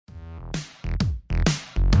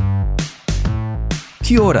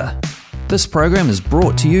Kia ora. This program is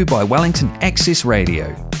brought to you by Wellington Access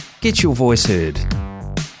Radio. Get your voice heard.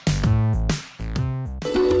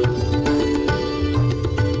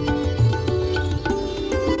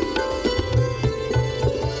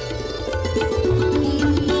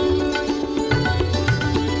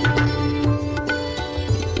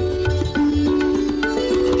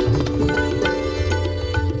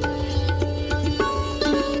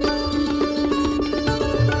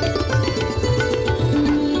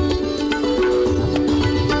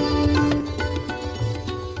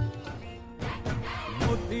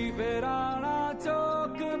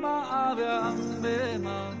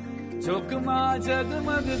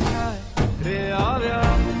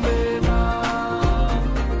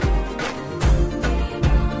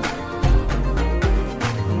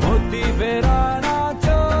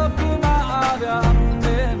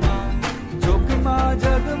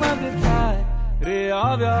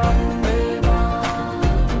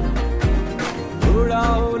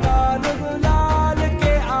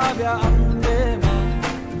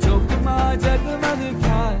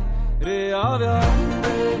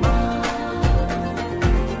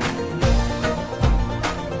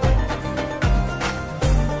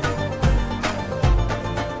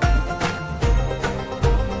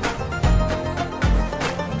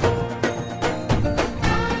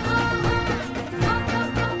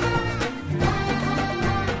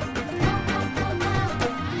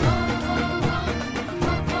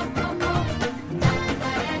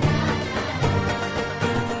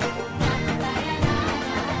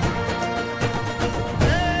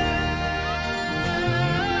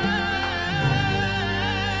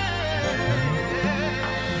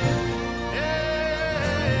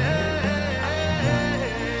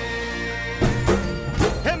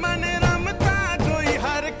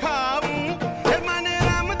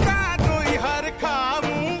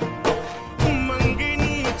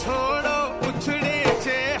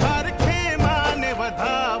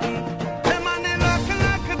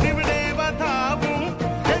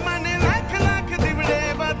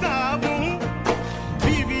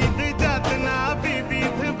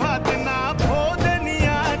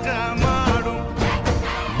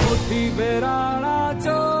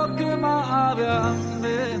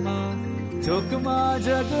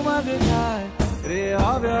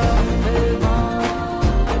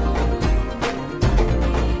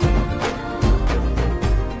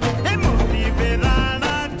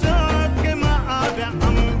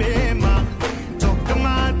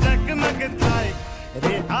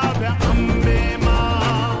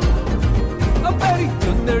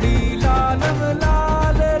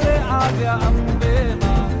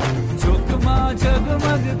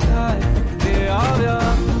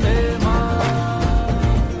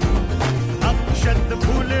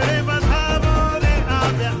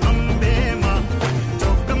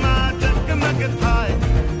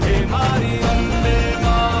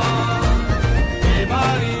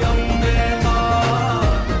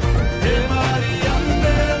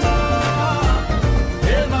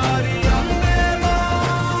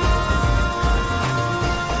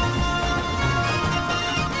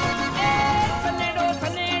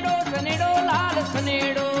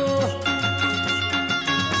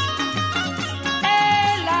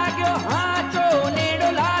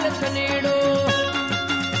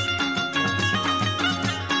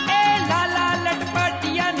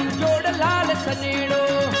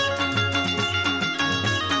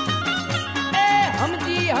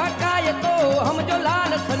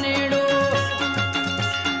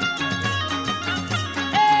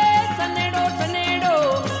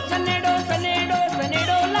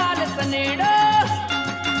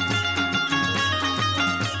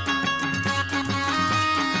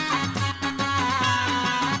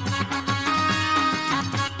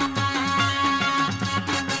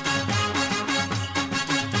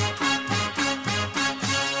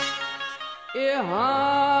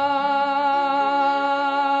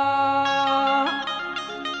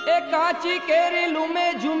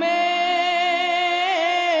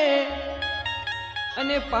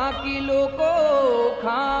 પાકી લોકો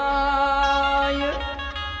ખાય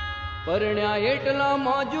પરણ્યા એટલા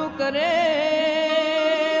મોજું કરે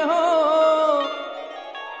હો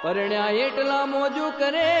પરણ્યા એટલા મોજું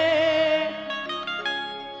કરે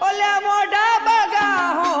ઓલ્યા મોઢા બગા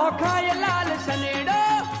હો ખાય લાલ સનેડો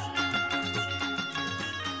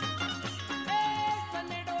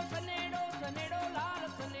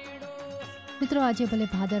મિત્રો આજે ભલે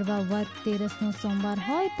ભાદરવા વદ તેરસનો સોમવાર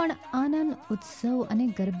હોય પણ આનંદ ઉત્સવ અને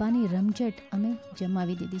ગરબાની રમઝટ અમે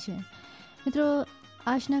જમાવી દીધી છે. મિત્રો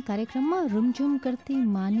આજના કાર્યક્રમમાં રૂમઝૂમ કરતી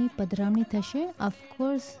માની પધરામણી થશે.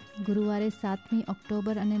 ઓફકોર્સ ગુરુવારે 7મી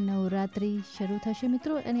ઓક્ટોબર અને નવરાત્રિ શરૂ થશે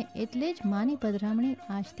મિત્રો, અને એટલે જ માની પધરામણી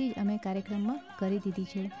આજથી જ અમે કાર્યક્રમમાં કરી દીધી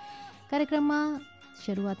છે. કાર્યક્રમમાં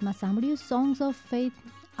શરૂઆતમાં સાંભળ્યું સોંગ્સ ઓફ ફેથ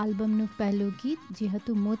આલ્બમનું પહેલું ગીત, જે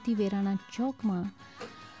હતું મોતી વેરાના ચોકમાં.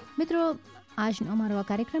 મિત્રો, આજનો અમારો આ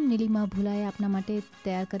કાર્યક્રમ નીલિમા ભુલાએ આપના માટે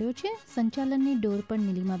તૈયાર કર્યો છે. સંચાલનની ડોર પણ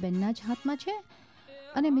નીલિમાબેનના જ હાથમાં છે.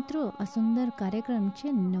 અને મિત્રો, આ સુંદર કાર્યક્રમ છે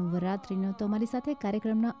નવરાત્રિનો, તો અમારી સાથે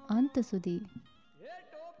કાર્યક્રમના અંત સુધી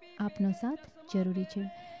આપનો સાથ જરૂરી છે.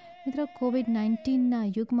 મિત્રો, કોવિડ-19ના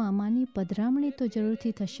યુગમાં માની પધરામણી તો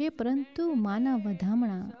જરૂરથી થશે, પરંતુ માના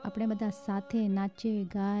વધામણા આપણે બધા સાથે નાચે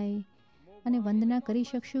ગાય અને વંદના કરી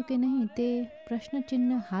શકશું કે નહીં તે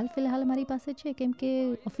પ્રશ્નચિહ્ન હાલ ફિલહાલ મારી પાસે છે, કેમ કે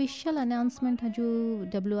ઓફિશિયલ અનાઉન્સમેન્ટ હજુ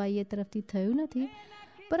WIA તરફથી થયું નથી.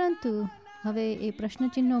 પરંતુ હવે એ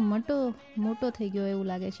પ્રશ્નચિહ્નો મોટો થઈ ગયો એવું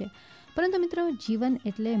લાગે છે. પરંતુ મિત્રો, જીવન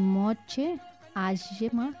એટલે મોજ છે,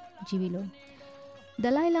 આજમાં જીવી લો.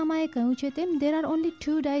 દલાઈ લામાએ કહ્યું છે તેમ, there are only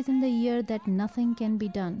 2 days in the year that nothing can be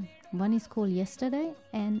done. One is called yesterday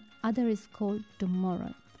and other is called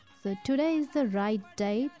tomorrow. So today is the right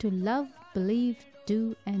day to love, believe, do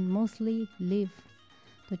and mostly live.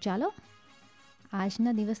 તો ચાલો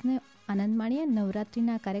આજના દિવસને આનંદ માણીએ.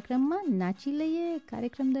 નવરાત્રિના કાર્યક્રમમાં નાચી લઈએ.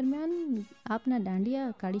 કાર્યક્રમ દરમિયાન આપના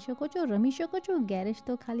દાંડિયા કાઢી શકો છો, રમી શકો છો. ગેરેજ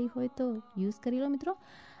તો ખાલી હોય તો યુઝ કરી લો મિત્રો.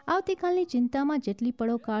 આવતીકાલની ચિંતામાં જેટલી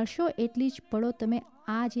પળો કાઢશો એટલી જ પળો તમે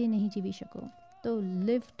આજે નહીં જીવી શકો. તો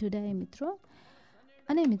લિવ ટુડે મિત્રો.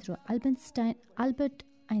 અને મિત્રો, આલ્બર્ટ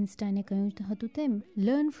આઇન્સ્ટાઈને કહ્યું હતું તેમ,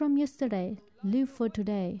 learn from yesterday, live for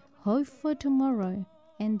today, hope for tomorrow,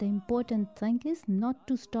 and the important thing is not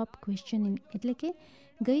to stop questioning. એટલે કે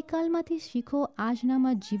ગઈકાલમાંથી શીખો,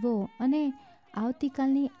 આજનામાં જીવો અને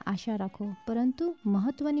આવતીકાલની આશા રાખો, પરંતુ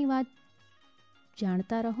મહત્ત્વની વાત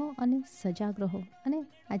જાણતા રહો અને સજાગ રહો અને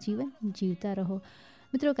આ જીવન જીવતા રહો.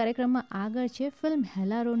 મિત્રો, કાર્યક્રમમાં આગળ છે ફિલ્મ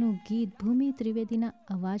હેલારોનું ગીત ભૂમિ ત્રિવેદીના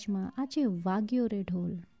અવાજમાં. આ છે વાગ્યો રે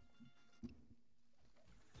ઢોલ.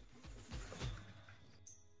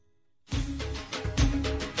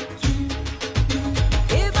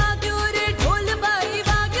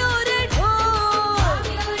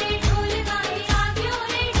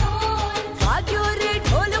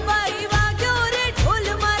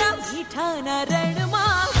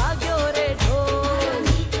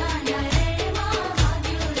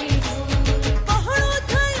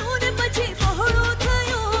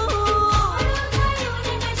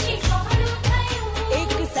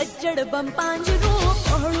 બમ પાંજરું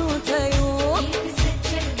પહોળું થયું,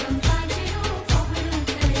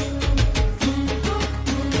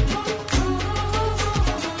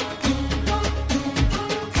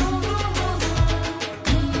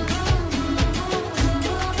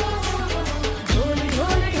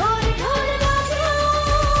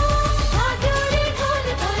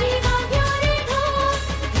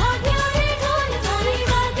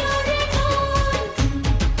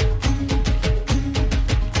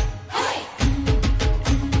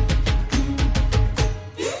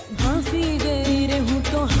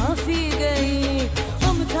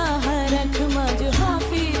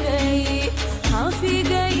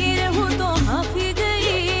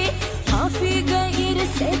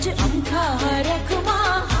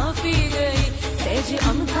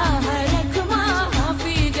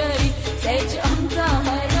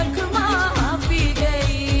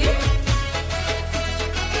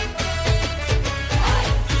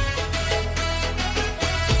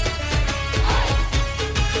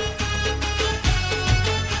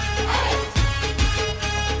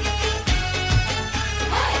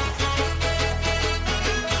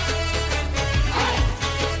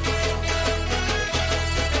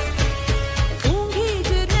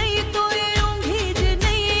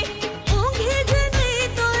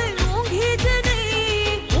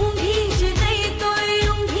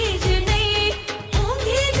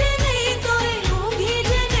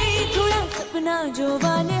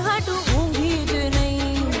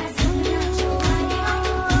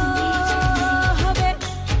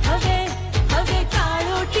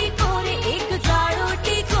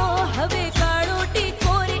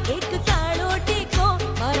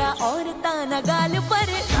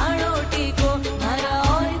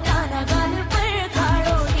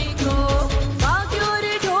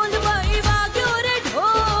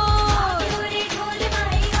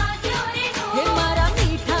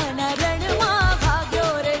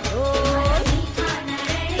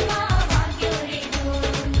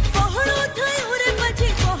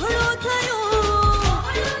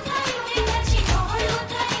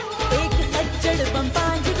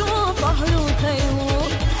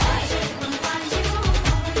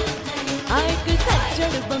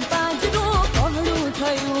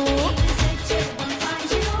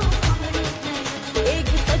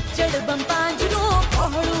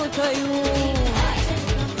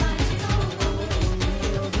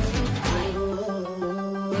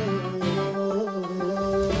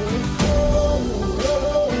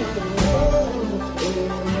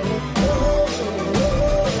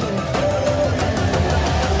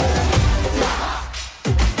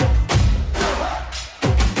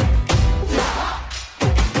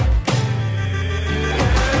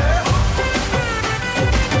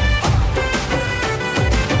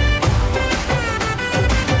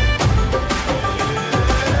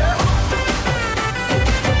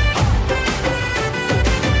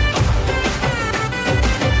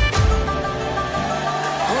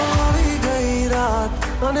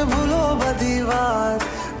 મને ભૂલો બધી વાત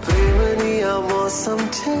પ્રેમની આ મોસમ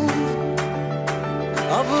છે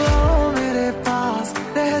અબ आओ मेरे पास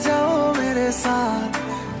रह जाओ मेरे साथ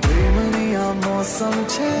प्रेमनी आ मौसम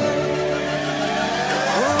छे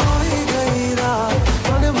होई गई रात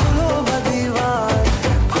મને ભૂલો બધી વાત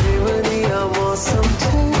પ્રેમની આ મૌસમ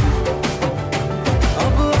છે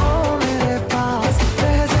अब आओ मेरे पास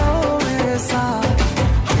रह जाओ मेरे साथ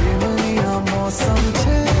प्रेमनी आ मौसम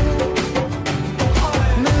छे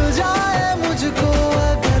मिल जाए मुझको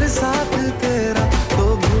अगर साथ तेरा तो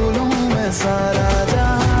भूलूं मैं सारा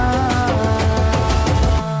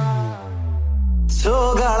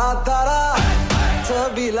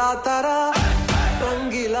છબીલા તારા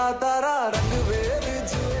રંગીલા તારા રંગભેદ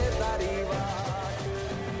જુએ તારી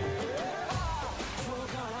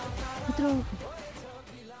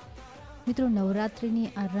મિત્રો નવરાત્રિની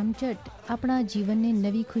આ રમઝટ આપણા જીવનને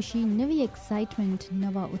નવી ખુશી, નવી એક્સાઇટમેન્ટ,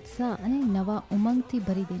 નવા ઉત્સાહ અને નવા ઉમંગથી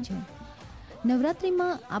ભરી દે છે.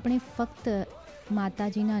 નવરાત્રિમાં આપણે ફક્ત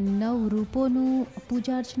માતાજીના 9 રૂપોનું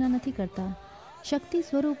પૂજા અર્ચના નથી કરતા. શક્તિ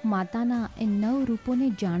સ્વરૂપ માતાના એ 9 રૂપોને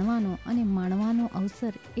જાણવાનો અને માણવાનો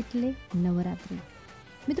અવસર એટલે નવરાત્રિ.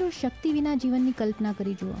 મિત્રો, શક્તિ વિના જીવનની કલ્પના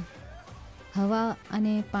કરી જુઓ. હવા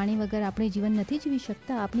અને પાણી વગર આપણે જીવન નથી જીવી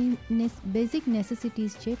શકતા. આપણી બેઝિક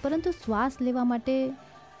નેસેસિટીઝ છે, પરંતુ શ્વાસ લેવા માટે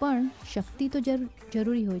પણ શક્તિ તો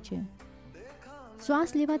જરૂરી હોય છે.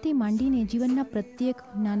 શ્વાસ લેવાથી માંડીને જીવનના પ્રત્યેક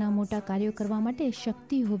નાના મોટા કાર્યો કરવા માટે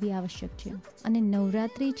શક્તિ હોવી આવશ્યક છે. અને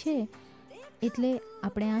નવરાત્રિ છે એટલે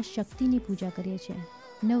આપણે આ શક્તિની પૂજા કરીએ છીએ.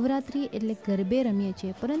 નવરાત્રિ એટલે ગરબે રમીએ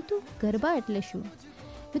છીએ, પરંતુ ગરબા એટલે શું?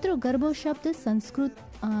 મિત્રો, ગરબો શબ્દ સંસ્કૃત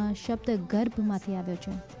શબ્દ ગર્ભમાંથી આવ્યો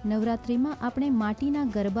છે. નવરાત્રિમાં આપણે માટીના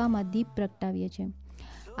ગરબામાં દીપ પ્રગટાવીએ છીએ.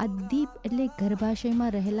 આ દીપ એટલે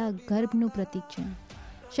ગર્ભાશયમાં રહેલા ગર્ભનું પ્રતીક છે.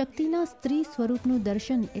 શક્તિના સ્ત્રી સ્વરૂપનું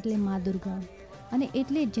દર્શન એટલે મા દુર્ગા. અને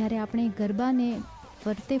એટલે જ્યારે આપણે ગરબાને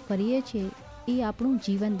ફરતે ફરીએ છીએ એ આપણું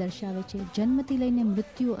જીવન દર્શાવે છે. જન્મથી લઈને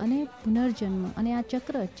મૃત્યુ અને પુનર્જન્મ અને આ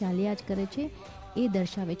ચક્ર ચાલ્યા જ કરે છે એ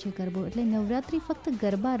દર્શાવે છે ગરબો. એટલે નવરાત્રિ ફક્ત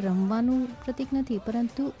ગરબા રમવાનું પ્રતીક નથી,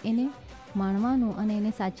 પરંતુ એને માણવાનું અને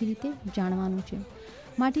એને સાચી રીતે જાણવાનું છે.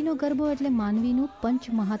 માટીનો ગરબો એટલે માનવીનું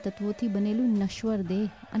 5 મહાતત્વોથી બનેલું નશ્વર દેહ,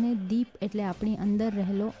 અને દીપ એટલે આપણી અંદર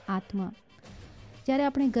રહેલો આત્મા. જ્યારે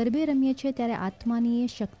આપણે ગરબે રમીએ છીએ ત્યારે આત્માની એ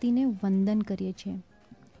શક્તિને વંદન કરીએ છીએ.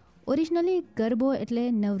 ઓરિજિનલી ગરબો એટલે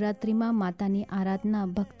નવરાત્રિમાં માતાની આરાધના,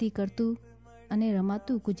 ભક્તિ કરતું અને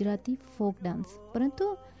રમાતું ગુજરાતી ફોક ડાન્સ. પરંતુ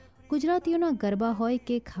ગુજરાતીઓના ગરબા હોય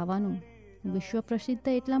કે ખાવાનું વિશ્વ પ્રસિદ્ધ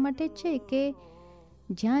એટલા માટે જ છે કે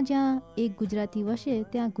જ્યાં જ્યાં એક ગુજરાતી વસે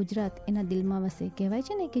ત્યાં ગુજરાત એના દિલમાં વસે. કહેવાય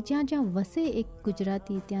છે ને કે જ્યાં જ્યાં વસે એક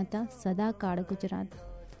ગુજરાતી ત્યાં ત્યાં સદાકાળ ગુજરાત.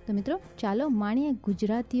 તો મિત્રો, ચાલો માણીએ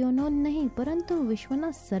ગુજરાતીઓનો નહીં પરંતુ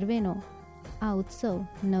વિશ્વના સર્વેનો આ ઉત્સવ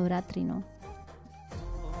નવરાત્રિનો.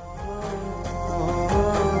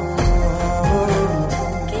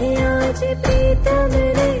 आज प्रीतम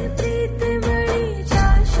रे प्रीत मणि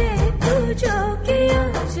जाशे तुझो के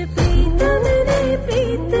आज प्रीतम रे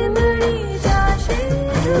प्रीत मणि जाशे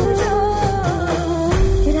तुझो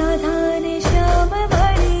राधा ने श्याम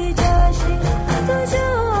मणि जाशे तुझो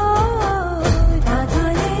राधा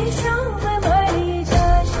ने श्याम मणि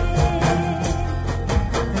जाशे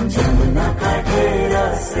जमुना काठे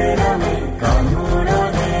रस रमे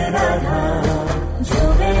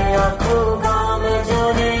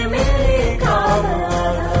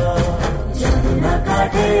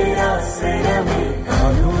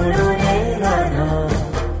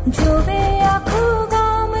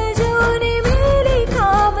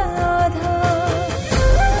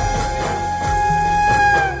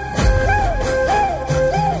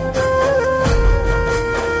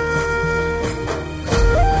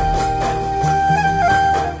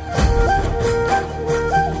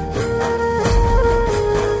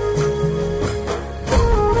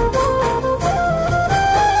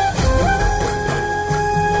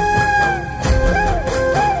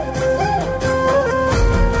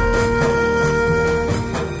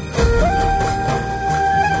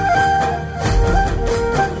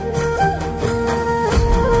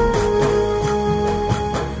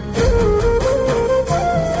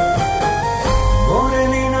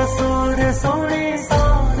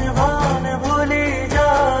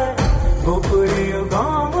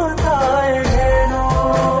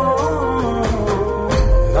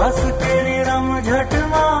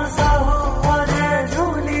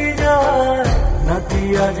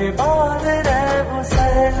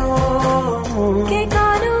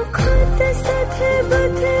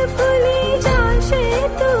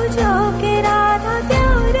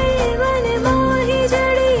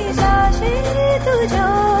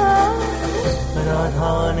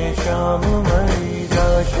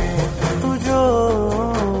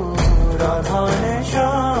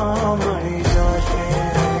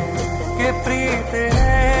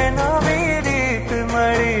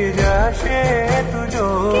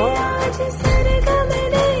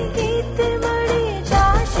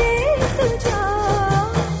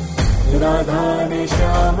राधाने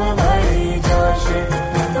श्याम मळी जाशे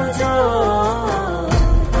तुझ्या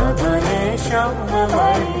राधाने श्याम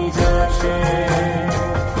मळी जाशे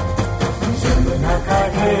जमुना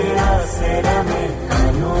काढे रासे रमे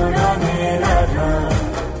कानोडाने राधा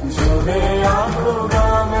जोवे आखो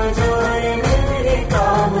गाम जोए मेरे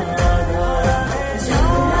काम राधा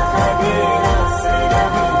जमुना काढे रासे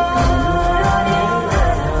रमे कानोडाने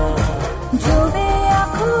राधा जोवे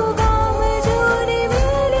आखो गाम जोए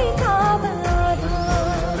मेरे काम राधा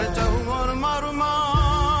चौर मारू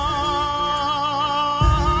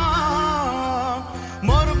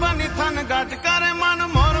मोर बनी थन गाट करे मन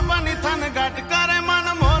मोर बनी थन गाट करे मन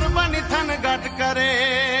मोर बनी थन गाट करे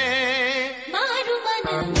मारू मन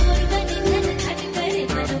मोर बनी धन घट करे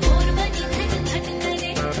मन मोर बनी धन घट करे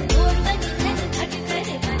मोर बनी धन घट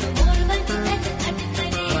करे मन मोर बनी धन घट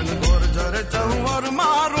करे मन गोर जरे चौर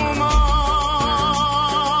मारू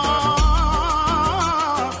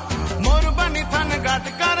मोर बनी थन गाट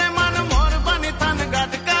करे मन मोर बनी थन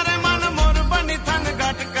गाट करे मन मोर बनी थन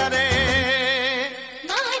गाट करे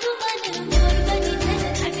मारू मन मोर बनी धन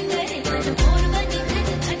घट करे मन मोर बनी धन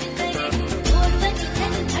घट करे मोर बनी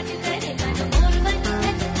धन घट करे मन मोर बनी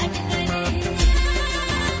धन घट करे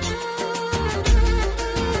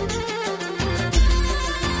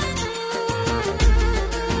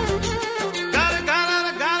घर घर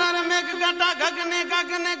घर मेघ गटा गगने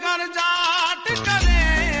गगने कर जाट करे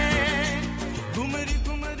घुमरी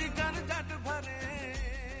घुमरी कर जाट भरे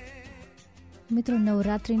મિત્રો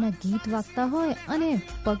નવરાત્રિના ગીત વાગતા હોય અને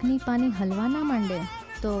પગની પાની હલવા ના માંડે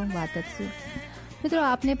તો વાત જ શું. મિત્રો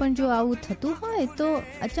આપને પણ જો આવું થતું હોય તો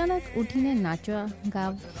અચાનક ઉઠીને નાચવા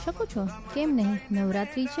ગાવ શકો છો, કેમ નહીં.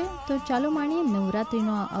 નવરાત્રિ છે તો ચાલો માણીએ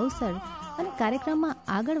નવરાત્રિનો આ અવસર અને કાર્યક્રમમાં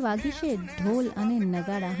આગળ વાગી છે ઢોલ અને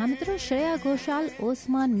નગાડા. હા મિત્રો, શ્રેયા ઘોષાલ,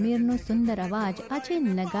 ઓસમાન મીરનો સુંદર અવાજ આ છે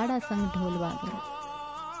નગાડા સંગ ઢોલ વાગે.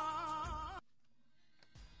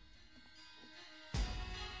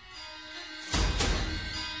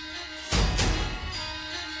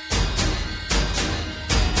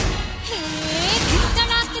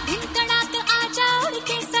 धिन तड़ाक आजा उड़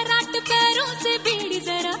के सराट पैरों से बीड़ी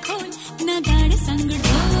जरा खोल नगाड़े संग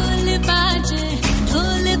ढोल बाजे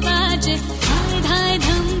हाय धाय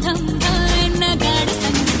धम धम धाय नगाड़े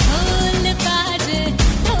संग ढोल बाजे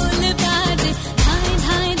हाय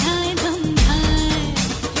धाय धाय धम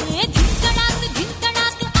धाय धिन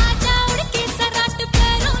तड़ाक आजा उड़ के सराट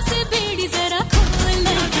पैरों से बीड़ी जरा खोल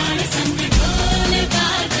नगाड़े संग ढोल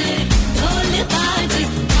बाजे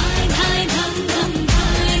हाय धाय धम धम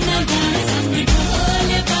धाय नगाड़े संग ढोल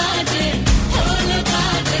बाजे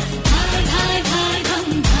हाय धाय धाय धम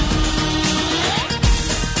धाय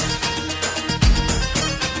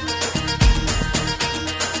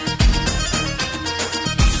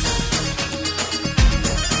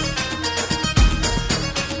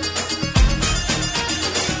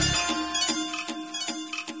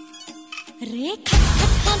रे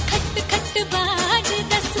खट खट बाज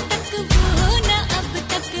 10 तक वो न अब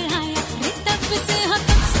तक आया रे तब से हाँ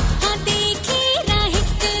देखी राही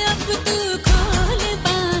अब तू खोल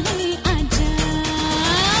बाहें आजा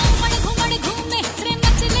उमड़ घूमे रे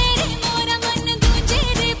मचले रे मोरा मन गूंजे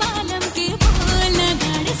रे बालम के बोल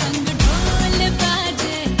नगाड़े संग ढोल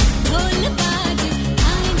बाजे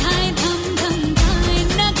हाय धाय धम धम धाय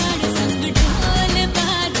नगाड़े संग ढोल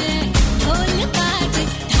बाजे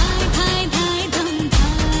हाय धाय धाय धम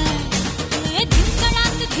धाय धिन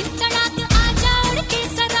तड़ाक आजा उड़ के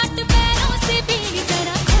सराट पैरों से बीड़ी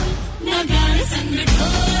जरा खोल नगाड़े संग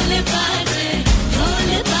ढोल बाजे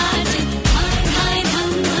हाय धाय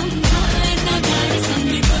धम धम धाय नगाड़े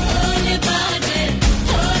संग ढोल बाजे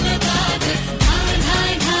हाय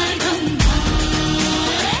धाय धाय धम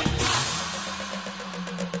धाय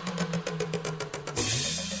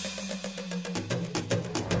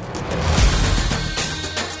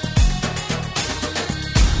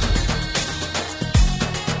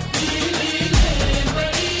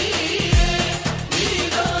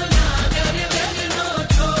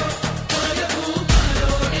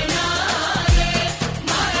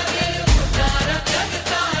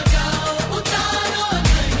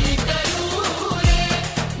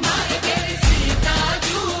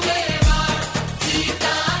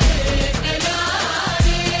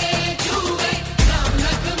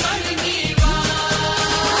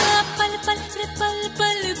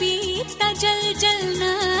पल बीता जल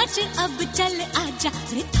नाच अब चल आजा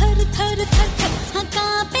रे थर हाँ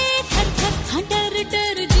कांपे थर हाँ डर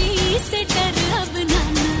जी से डर अब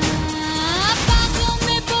नाना बागों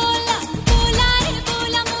में बोला रे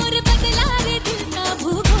बोला मोर बदला रे दिल का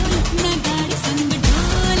भूगोल नगाड़े संग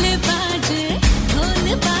ढोल बाजे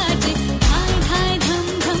हाय धाय धम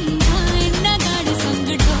धम धाय नगाड़े संग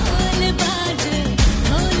ढोल बाजे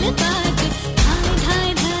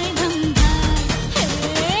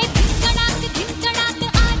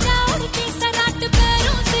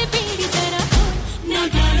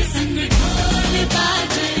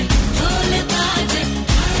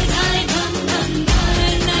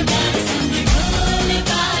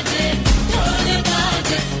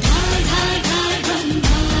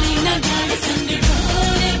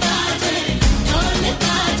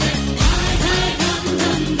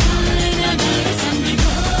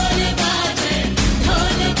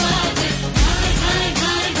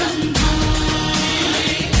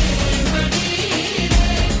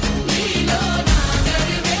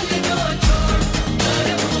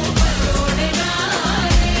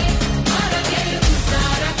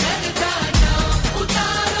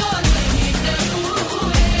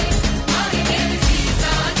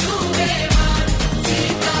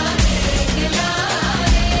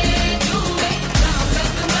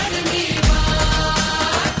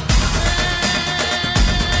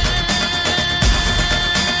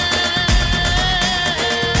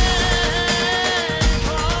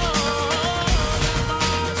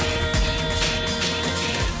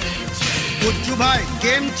ગુજ્જુભાઈ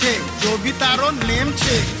કેમ છે જો બી તારો નેમ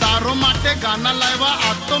છે તારો માટે ગાના લાવ્યા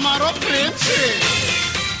આ તો મારો પ્રેમ છે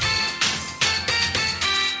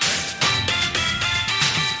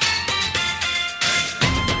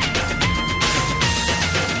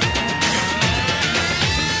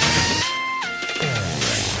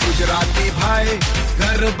ગુજરાતી ભાઈ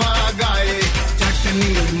ગરબા ગાય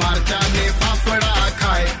ચટણી મરચા ને ફાફડા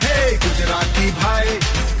ખાય હે ગુજરાતી ભાઈ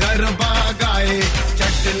ગરબા ગાય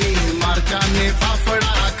ચટણી મરચા ને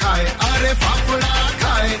ફાફડા ખાય અરે ફાફડા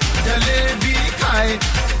ખાય જલેબી ખાય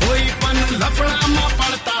કોઈ પણ લફડામાં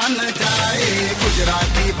પડતા ન જાય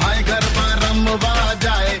ગુજરાતી ભાઈ ગરબા રમવા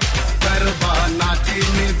જાય ગરબા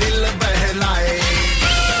નાચીને દિલ બહેલાય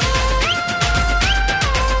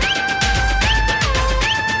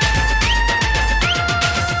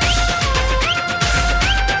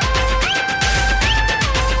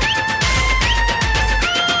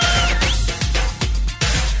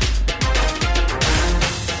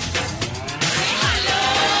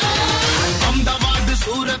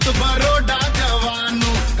બરોડા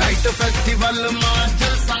જવાનું કાઈટ ફેસ્ટિવલમાં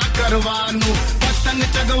જલસા કરવાનું પતંગ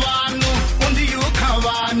ચગવાનું ઊંધિયું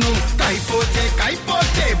ખાવાનું કાઈ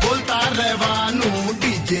પહોંચે બોલતા રહેવાનું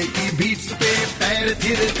ડીજે કી બીટ્સ पे पैर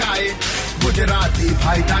थिरकाए गुजराती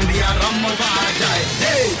भाई डांडिया रमवा जाए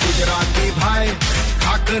हे गुजराती भाई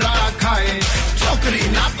खाकरा खाए छोकरी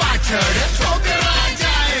ना पाछड़ छोकरा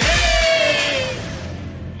जाए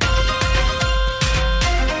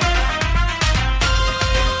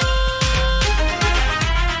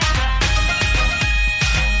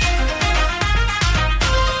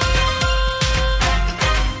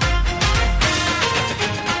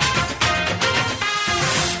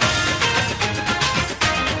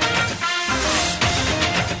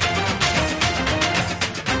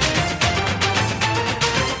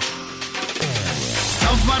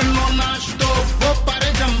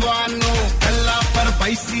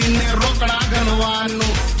પૈસીને રોકડા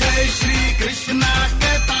ગણવાનું જય શ્રી કૃષ્ણ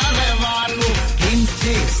કહેતા રહેવાનું કેમ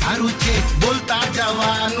છે સારું છે બોલતા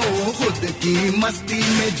જવાનું ખુદ કી મસ્તી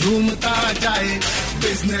में झूमता जाए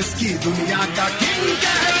बिजनेस की दुनिया का किंग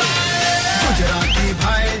कहलाए गुजराती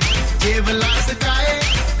भाई केवला सकाए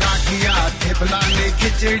काकिया थेपला ने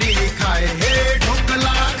खिचड़ी खाए हे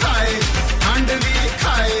ढोकला खाए खांडवी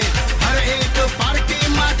खाए हर एक पार्टी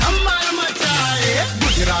में धमाल मचाए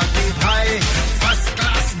गुजराती भाई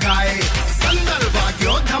गाए संदल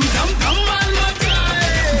वाग्यो धम धम धमाल मचाए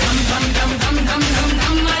धम धम धम धम धम धम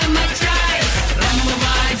धमाल मचाए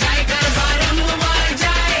रमवा जाए गरबा रमवा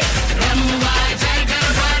जाए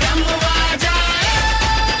गरबा रमवा जाए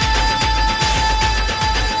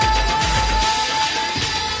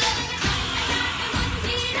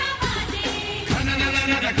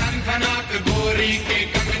खन खनाक गोरी के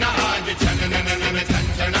कंगना आज छन नन छन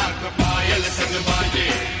छनाक पायल संग बाजे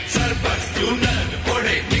सर पर चूनर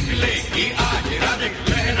ओढ़े निकले की आज राधिक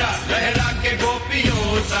लहरा लहरा के गोपियों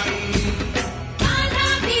संग आधा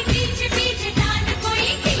भी पीछे पीछे डांड कोई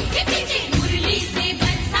खींचे खींचे मुरली से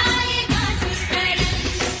बरसाएगा सुरंग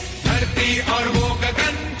धरती और वो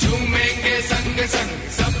गगन झूमेंगे संग संग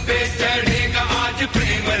सब पे चढ़ेगा आज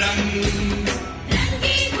प्रेम रंग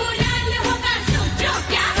रंगी गुलाल होगा सोचो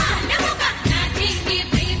क्या हाल होगा नाचेंगे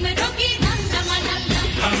प्रेम रोगी धम धम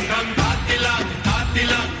धम धम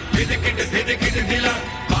धातिला धिदकिट दिला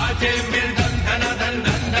बाजे मृदंग धन धन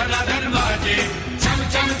धन धन धन बाजे चम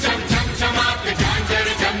चम चम चम चमाक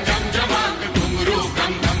झांझर झम झम झमाक घुंघरू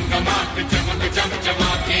गम गम गमाक चमक चम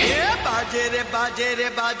चमाके बाजे रे बाजे रे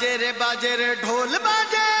बाजे रे बाजे रे ढोल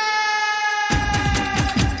बाजे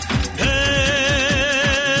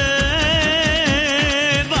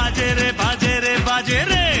बाजे रे बाजे रे बाजे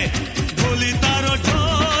रे ढोली तारो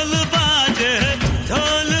ढोल बाजे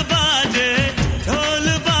ढोल बाजे ढोल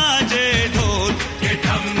बाजे ढोल के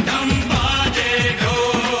ढम ढम बाजे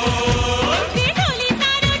ढोल के ढोली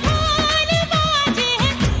तारो ढोल बाजे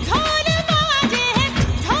ढोल बाजे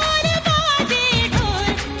ढोल बाजे ढोल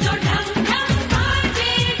तो ढम ढम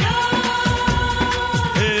बाजे ढोल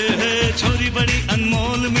हे छोरी बड़ी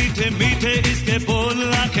अनमोल मीठे मीठे इसके बोल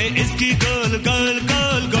आंखें इसकी गोल गोल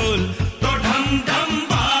गोल गोल तो ढम ढम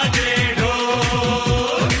बाजे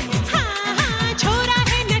ढोल हाँ छोरा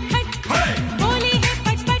है नटखट बोली है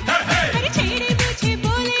पटपट अरे छेड़े पूछे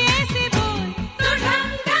बोले ऐसे बोल तो ढम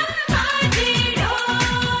ढम बाजे ढोल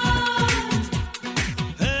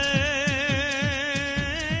हे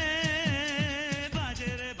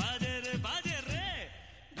बाजे रे बाजे रे बाजे रे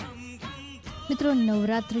धम धम મિત્રો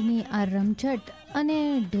નવરાત્રિની આ રમઝટ અને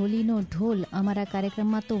ઢોલીનો ઢોલ અમારા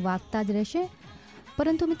કાર્યક્રમમાં તો વાગતા જ રહેશે,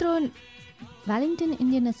 પરંતુ મિત્રો વેલિંગ્ટન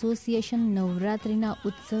ઇન્ડિયન એસોસિએશન નવરાત્રિના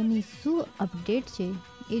ઉત્સવની શું અપડેટ છે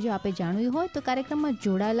એ જો આપે જાણવું હોય તો કાર્યક્રમમાં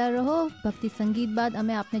જોડાયેલા રહો. ભક્તિ સંગીત બાદ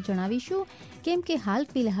અમે આપને જણાવીશું, કેમ કે હાલ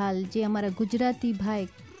ફિલહાલ જે અમારા ગુજરાતી ભાઈ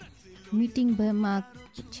મીટિંગમાં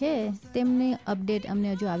છે તેમને અપડેટ અમને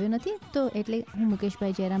હજુ આવ્યો નથી. તો એટલે હું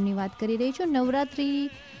મુકેશભાઈ જયરામની વાત કરી રહી છું. નવરાત્રિ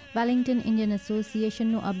વેલિંગ્ટન ઇન્ડિયન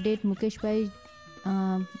એસોસિએશનનું અપડેટ મુકેશભાઈ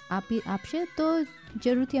આપશે, તો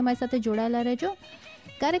જરૂરથી અમારી સાથે જોડાયેલા રહેજો.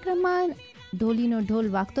 કાર્યક્રમમાં ઢોલીનો ઢોલ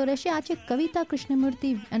વાગતો રહેશે. આ છે કવિતા કૃષ્ણમૂર્તિ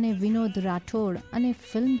અને વિનોદ રાઠોડ અને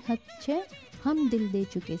ફિલ્મ છે હમ દિલ દે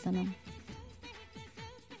ચુકે સનમ.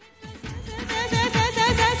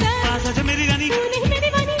 मेरी रानी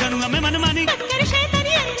करूंगा मैं मनमानी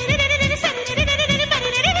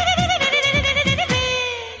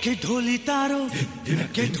के ढोली तारो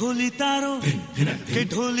के ढोली तारो के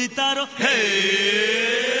ढोली तारो हे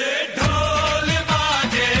ढोल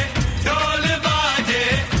बाजे ढोल बाजे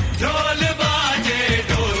ढोल बाजे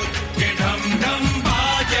ढोल के ढम ढम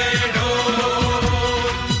बाजे ढोल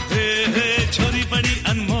हे हे छोरी बड़ी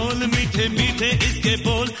अनमोल मीठे मीठे इसके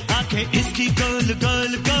बोल आंखें इसकी गोल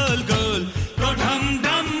गोल गोल गोल तो ढम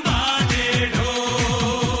ढम बाजे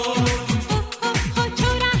ढोल हो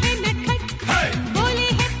छोरा है नटखट बोले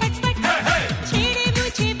है पटपट छेड़े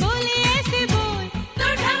मुझे बोले ऐसे बोल तो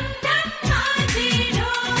ढम ढम बाजे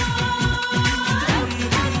ढोल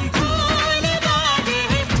ढोल बाजे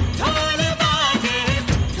ढोल बाजे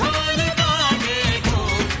ढोल बाजे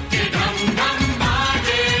ढोल के ढम ढम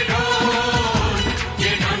बाजे ढोल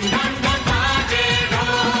के ढम ढम बाजे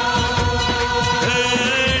ढोल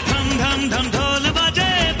धम धम धम ढोल बाजे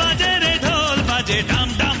बाजे रे ढोल बाजे धम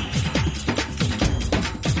धम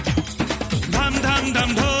धम धम धम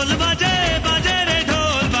ढोल बाजे बाजे रे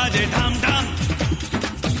ढोल बाजे धम धम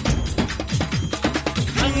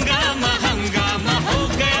हंगामा हंगामा हो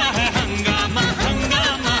गया है हंगामा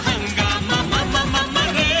हंगामा हंगामा मम्मा मम्मा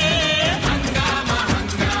रे हंगामा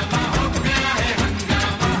हंगामा हो गया है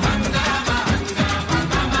हंगामा हंगामा हंगामा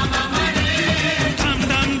मम्मा मम्मा रे धम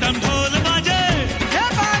धम धम ढोल बाजे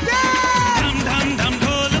धम धम धम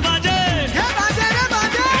ढोल बाजे धम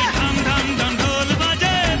धम धम ढोल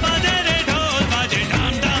बाजे बाजे रे ढोल बाजे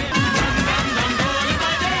धम धम धम धम धम ढोल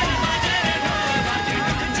बाजे बाजे रे ढोल बाजे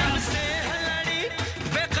जब से लड़ी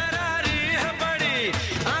बेकरारी है बड़ी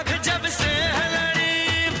आंख जब से लड़ी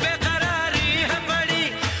बेकरारी है बड़ी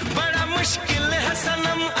बड़ा मुश्किल है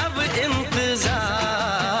सनम अब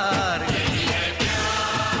इंतजार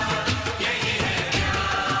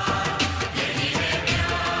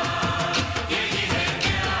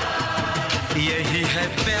यही है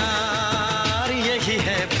प्यार यही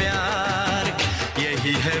है प्यार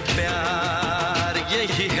यही है प्यार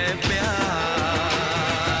यही है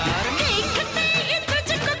प्यार देखते ही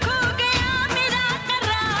तुझको खो गया मेरा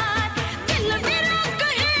करार दिल मेरा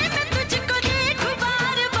कहे मैं तुझको देखूं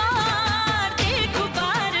बार बार देखूं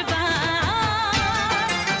बार बार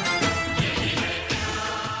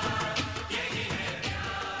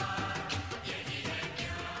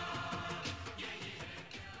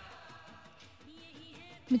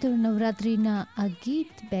મિત્રો, નવરાત્રિના આ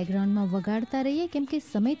ગીત બેકગ્રાઉન્ડમાં વગાડતા રહીએ, કેમ કે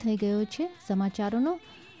સમય થઈ ગયો છે સમાચારોનો.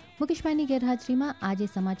 મુકેશભાઈની ગેરહાજરીમાં આજે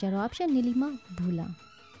સમાચારો આપશે નીલિમા ભૂલા.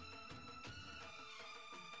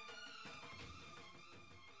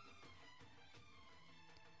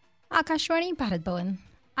 આકાશવાણી ભારત ભવન.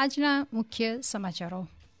 આજના મુખ્ય સમાચારો.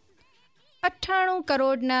 98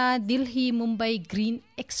 કરોડના દિલ્હી મુંબઈ ગ્રીન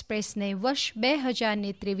એક્સપ્રેસને વર્ષ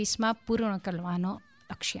 2023માં પૂર્ણ કરવાનો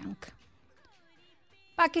લક્ષ્યાંક.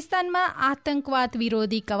 પાકિસ્તાનમાં આતંકવાદ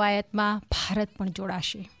વિરોધી કવાયતમાં ભારત પણ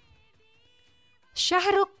જોડાશે.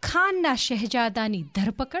 શાહરૂખ ખાનના શહેજાદાની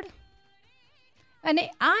ધરપકડ. અને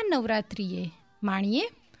આ નવરાત્રિએ માણીએ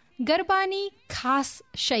ગરબાની ખાસ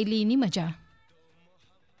શૈલીની મજા.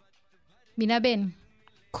 બીનાબેન,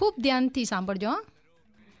 ખૂબ ધ્યાનથી સાંભળજો.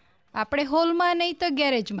 આપણે હોલમાં નહીં તો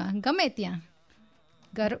ગેરેજમાં ગમે ત્યાં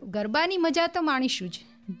ગરબાની મજા તો માણીશું જ.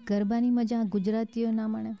 ગરબાની મજા ગુજરાતીઓ ના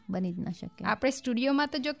માણે બની જ ના શકે. આપણે સ્ટુડિયોમાં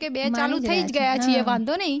તો જો કે 2 ચાલુ થઈ જ ગયા છીએ,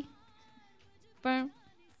 વાંધો નહીં, પણ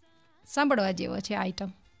સાંભળવા જેવો છે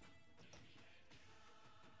આઈટમ.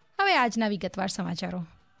 હવે આજના વિગતવાર સમાચારો.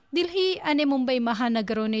 દિલ્હી અને મુંબઈ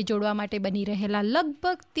મહાનગરોને જોડવા માટે બની રહેલા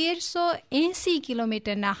લગભગ 1380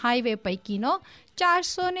 કિલોમીટરના હાઈવે પૈકીનો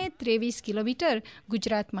 423 કિલોમીટર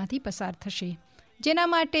ગુજરાતમાંથી પસાર થશે, જેના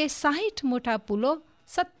માટે 60 મોટા પુલો,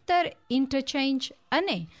 17 ઇન્ટરચેન્જ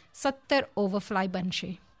અને 17 ઓવરફ્લાય બનશે,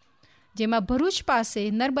 જેમાં ભરૂચ પાસે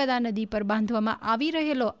નર્મદા નદી પર બાંધવામાં આવી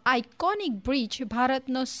રહેલો આઇકોનિક બ્રિજ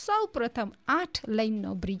ભારતનો સૌપ્રથમ 8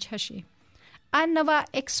 લેનનો બ્રિજ હશે. આ નવા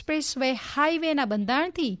એક્સપ્રેસ વે હાઈવેના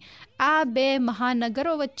બંધારણથી આ બે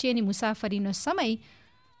મહાનગરો વચ્ચેની મુસાફરીનો સમય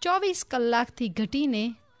 24 કલાકથી ઘટીને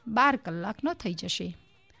 12 કલાકનો થઈ જશે.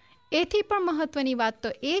 એથી પણ મહત્વની વાત તો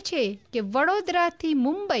એ છે કે વડોદરાથી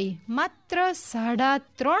મુંબઈ માત્ર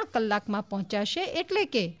 3.5 કલાકમાં પહોંચાશે. એટલે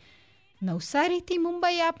કે નવસારીથી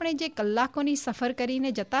મુંબઈ આપણે જે કલાકોની સફર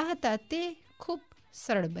કરીને જતા હતા તે ખૂબ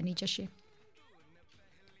સરળ બની જશે.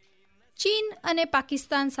 ચીન અને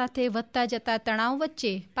પાકિસ્તાન સાથે વધતા જતા તણાવ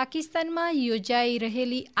વચ્ચે પાકિસ્તાનમાં યોજાઈ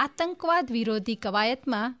રહેલી આતંકવાદ વિરોધી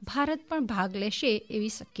કવાયતમાં ભારત પણ ભાગ લેશે એવી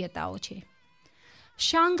શક્યતાઓ છે.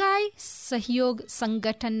 શાંઘાઈ સહયોગ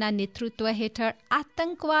સંગઠનના નેતૃત્વ હેઠળ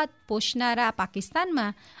આતંકવાદ પોષનારા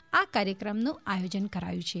પાકિસ્તાનમાં આ કાર્યક્રમનું આયોજન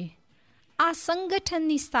કરાયું છે. આ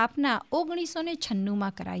સંગઠનની સ્થાપના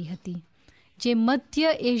 1996માં કરાઈ હતી, જે મધ્ય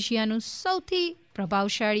એશિયાનું સૌથી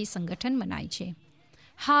પ્રભાવશાળી સંગઠન મનાય છે.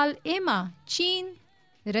 હાલ એમાં ચીન,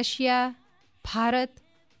 રશિયા, ભારત,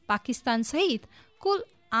 પાકિસ્તાન સહિત કુલ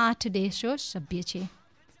 8 દેશો સભ્ય છે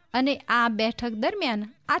અને આ બેઠક દરમિયાન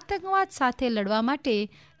આતંકવાદ સાથે લડવા માટે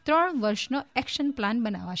 3 વર્ષનો એક્શન પ્લાન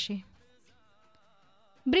બનાવાશે.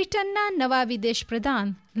 બ્રિટનના નવા વિદેશ પ્રધાન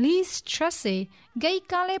લીઝ ટ્રસે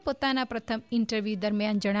ગઈકાલે પોતાના પ્રથમ ઇન્ટરવ્યૂ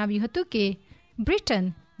દરમિયાન જણાવ્યું હતું કે બ્રિટન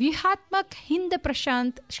વ્યૂહાત્મક હિન્દ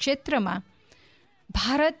પ્રશાંત ક્ષેત્રમાં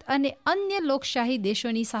ભારત અને અન્ય લોકશાહી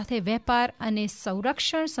દેશોની સાથે વેપાર અને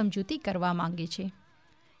સંરક્ષણ સમજૂતી કરવા માંગે છે,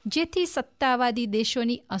 જેથી સત્તાવાદી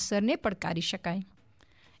દેશોની અસરને પડકારી શકાય.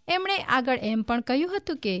 એમણે આગળ એમ પણ કહ્યું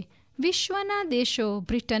હતું કે વિશ્વના દેશો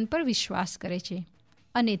બ્રિટન પર વિશ્વાસ કરે છે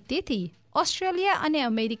અને તેથી ઓસ્ટ્રેલિયા અને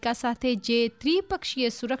અમેરિકા સાથે જે ત્રિપક્ષીય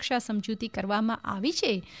સુરક્ષા સમજૂતી કરવામાં આવી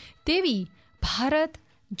છે તેવી ભારત,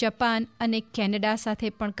 જાપાન અને કેનેડા સાથે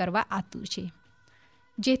પણ કરવા આતુર છે,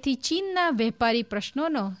 જેથી ચીનના વેપારી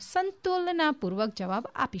પ્રશ્નોનો સંતુલનાપૂર્વક જવાબ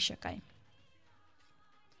આપી શકાય.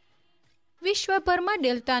 વિશ્વભરમાં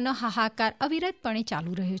ડેલ્ટાનો હાહાકાર અવિરતપણે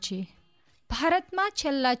ચાલુ રહ્યો છે. ભારતમાં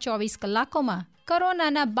છેલ્લા 24 કલાકોમાં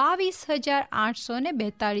કોરોનાના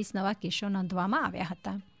 22,842 નવા કેસો નોંધવામાં આવ્યા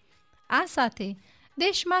હતા. આ સાથે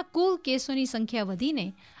દેશમાં કુલ કેસોની સંખ્યા વધીને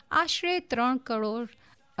આશરે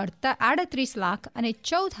 3,38,00,000 અને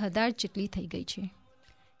 14,000 જેટલી થઈ ગઈ છે.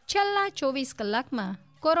 છેલ્લા 24 કલાકમાં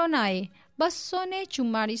કોરોનાએ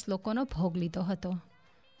 244 લોકોનો ભોગ લીધો હતો.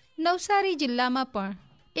 નવસારી જિલ્લામાં પણ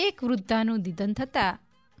એક વૃદ્ધાનું નિધન થતાં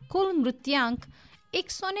કુલ મૃત્યાંક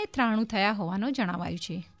 193 થયા હોવાનું જણાવાયું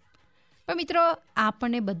છે. પણ મિત્રો,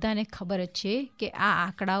 આપણને બધાને ખબર જ છે કે આ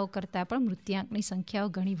આંકડાઓ કરતાં પણ મૃત્યાંકની સંખ્યાઓ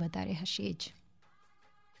ઘણી વધારે હશે જ,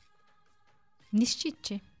 નિશ્ચિત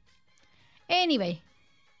છે. Anyway,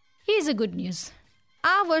 his a good news.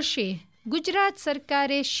 આ વર્ષે ગુજરાત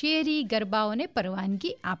સરકારે શેરી ગરબાઓને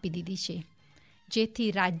પરવાનગી આપી દીધી છે,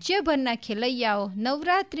 જેથી રાજ્યભરના ખેલૈયાઓ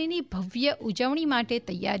નવરાત્રિની ભવ્ય ઉજવણી માટે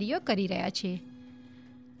તૈયારીઓ કરી રહ્યા છે.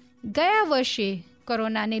 ગયા વર્ષે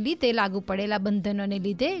કોરોનાને લીધે લાગુ પડેલા બંધનોને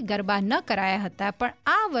લીધે ગરબા ન કરાયા હતા, પણ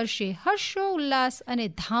આ વર્ષે હર્ષોલ્લાસ અને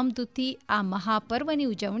ધામધૂમથી આ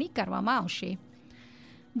મહાપર્વની ઉજવણી કરવામાં આવશે,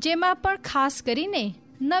 જેમાં પણ ખાસ કરીને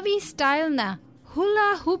નવી સ્ટાઇલના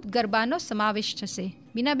હુલા હૂપ ગરબાનો સમાવેશ થશે.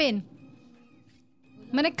 બીનાબેન,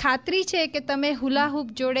 મને ખાતરી છે કે તમે હુલા હૂપ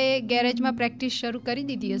જોડે ગેરેજમાં પ્રેક્ટિસ શરૂ કરી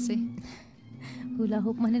દીધી હશે. હુલા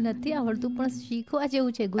હૂપ મને નથી આવડતું, પણ શીખવા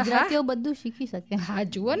જેવું છે. ગુજરાતીઓ બધું શીખી શકે. હા,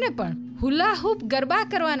 જુઓ ને, પણ હુલા હૂપ ગરબા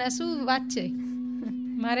કરવાના શું વાત છે.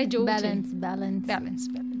 મારે જોવું છે. બેલેન્સ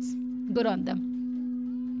ગુડ ઓન ધમ.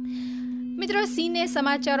 મિત્રો, સિને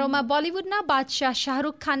સમાચારોમાં બોલિવૂડના બાદશાહ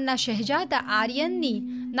શાહરૂખ ખાનના શહેજાદા આર્યનની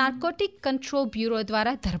નાર્કોટિક કંટ્રોલ બ્યુરો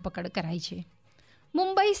દ્વારા ધરપકડ કરાઈ છે.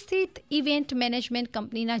 મુંબઈ સ્થિત ઇવેન્ટ મેનેજમેન્ટ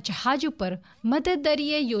કંપનીના જહાજ ઉપર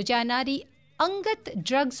મધદરિયે યોજાનારી અંગત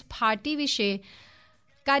ડ્રગ્સ પાર્ટી વિશે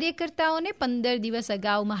કાર્યકર્તાઓને 15 દિવસ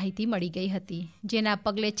અગાઉ માહિતી મળી ગઈ હતી, જેના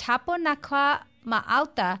પગલે છાપો નાખવામાં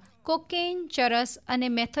આવતા કોકેઇન, ચરસ અને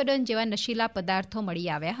મેથોડોન જેવા નશીલા પદાર્થો મળી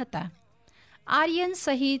આવ્યા હતા. આર્યન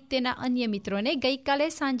સહિત તેના અન્ય મિત્રોને ગઈકાલે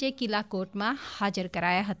સાંજે કિલા કોર્ટમાં હાજર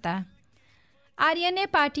કરાયા હતા. આર્યને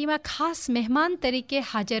પાર્ટીમાં ખાસ મહેમાન તરીકે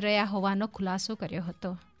હાજર રહ્યા હોવાનો ખુલાસો કર્યો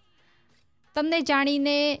હતો. તમને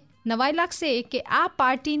જાણીને નવાઈ લાગશે કે આ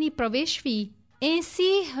પાર્ટીની પ્રવેશ ફી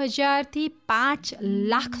 80,000 થી 5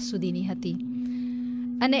 લાખ સુધીની હતી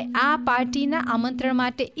અને આ પાર્ટીના આમંત્રણ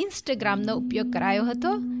માટે ઇન્સ્ટાગ્રામનો ઉપયોગ કરાયો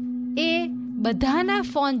હતો. એ બધાના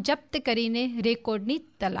ફોન જપ્ત કરીને રેકોર્ડની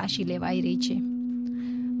તલાશી લેવાઈ રહી છે.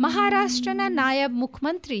 મહારાષ્ટ્રના નાયબ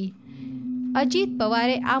મુખ્યમંત્રી અજીત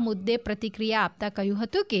પવારે આ મુદ્દે પ્રતિક્રિયા આપતા કહ્યું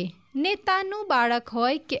હતું કે નેતાનું બાળક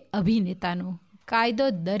હોય કે અભિનેતાનું, કાયદો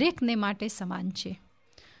દરેકને માટે સમાન છે.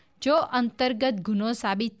 જો અંતર્ગત ગુનો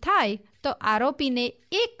સાબિત થાય તો આરોપીને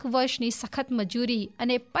 1 વર્ષની સખત મજૂરી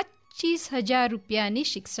અને 25,000 રૂપિયાની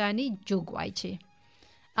શિક્ષાની જોગવાઈ છે.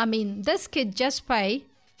 This kid just pay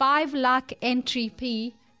 5 lakh entry fee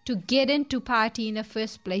to get into party in the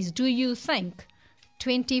first place. Do you think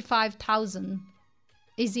 25,000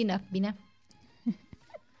 is enough Bina.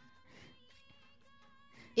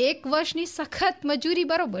 1 વર્ષની સખત મજૂરી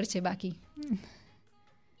બરોબર છે. બાકી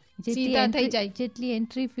સીધા થઈ જાય. જેટલી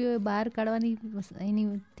એન્ટ્રી ફી હોય બહાર કાઢવાની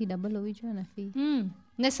એનીથી ડબલ હોવી જોઈએ ને ફી.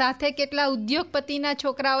 ને સાથે કેટલા ઉદ્યોગપતિના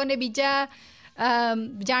છોકરાઓને બીજા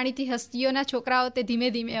જાણીતી હસ્તીઓના છોકરાઓ તે ધીમે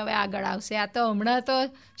ધીમે હવે આગળ આવશે. આ તો હમણાં તો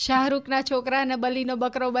શાહરૂખના છોકરાને બલીનો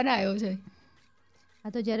બકરો બનાવ્યો છે.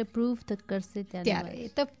 આ તો જ્યારે પ્રૂફ કરશે ત્યારે એ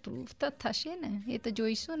તો પ્રૂફ તો થશે ને. એ તો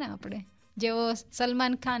જોઈશું ને આપણે. જેવો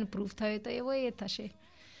સલમાન ખાન પ્રૂફ થયો તો એવો એ થશે.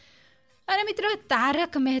 અને મિત્રો,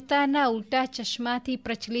 તારક મહેતાના ઉલ્ટા ચશ્માથી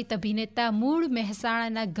પ્રચલિત અભિનેતા મૂળ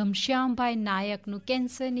મહેસાણાના ઘનશ્યામભાઈ નાયકનું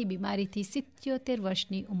કેન્સરની બીમારીથી 77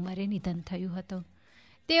 વર્ષની ઉંમરે નિધન થયું હતું.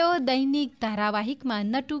 તેઓ દૈનિક ધારાવાહિકમાં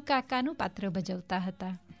નટુ કાકાનું પાત્ર ભજવતા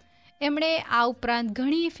હતા. એમણે આ ઉપરાંત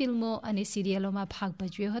ઘણી ફિલ્મો અને સિરિયલોમાં ભાગ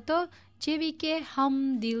ભજવ્યો હતો, જેવી કે હમ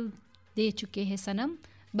દિલ દે ચુકે હે સનમ,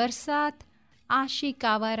 બરસાત, આશિક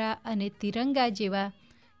આવારા અને તિરંગા જેવા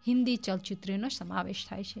હિન્દી ચલચિત્રોનો સમાવેશ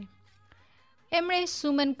થાય છે. એમણે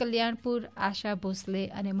સુમન કલ્યાણપુર, આશા ભોસલે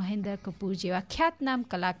અને મહેન્દ્ર કપૂર જેવા ખ્યાતનામ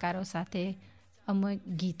કલાકારો સાથે અમુક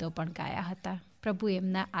ગીતો પણ ગાયા હતા. પ્રભુ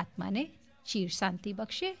એમના આત્માને ચીર શાંતિ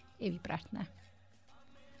બક્ષે એવી પ્રાર્થના.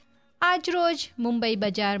 આજ રોજ મુંબઈ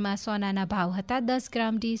બજારમાં સોનાના ભાવ હતા. 10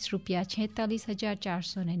 ગ્રામ દીઠ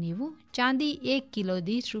 ₹46,490, ચાંદી 1 કિલો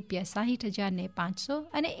દીઠ ₹60,500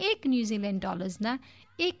 અને 1 ન્યૂઝીલેન્ડ ડોલર્સના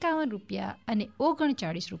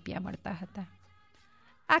 ₹51.39 મળતા હતા.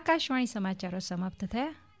 આકાશવાણી સમાચારો સમાપ્ત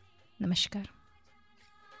થયા. નમસ્કાર.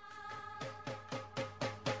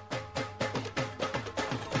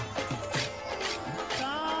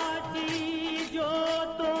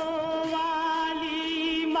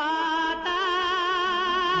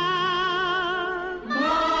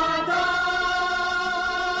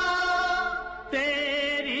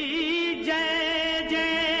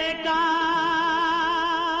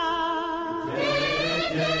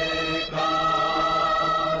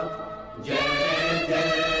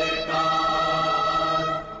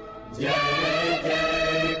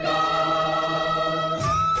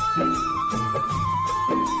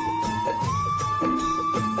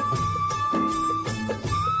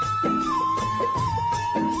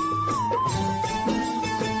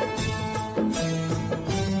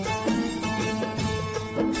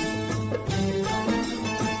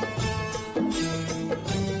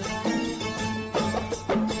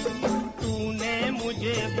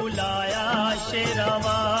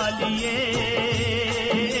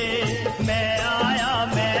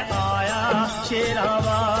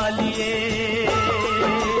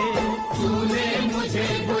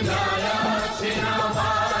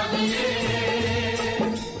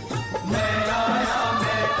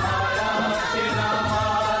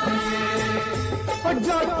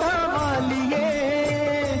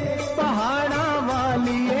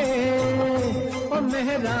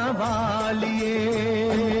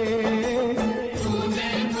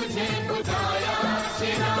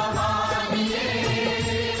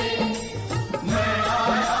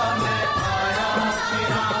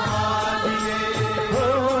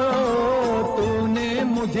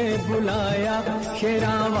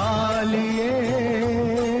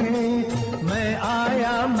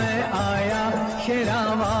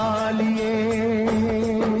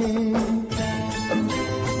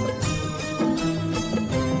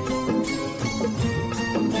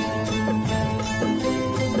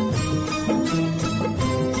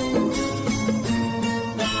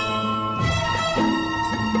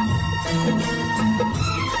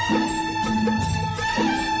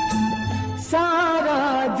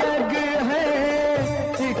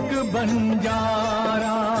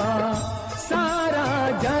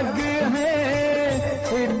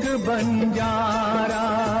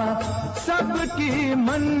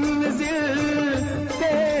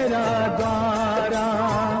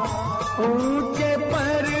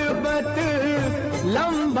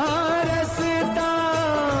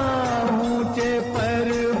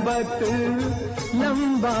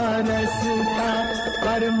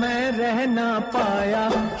 पर मैं रह ना पाया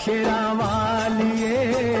शेरा वालिए,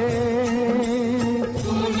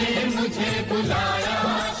 तूने मुझे बुलाया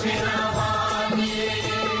शेरा वालिए,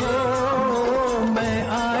 ओ मैं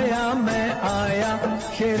आया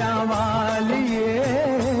शेरा वालिए,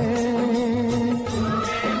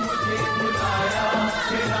 तूने मुझे बुलाया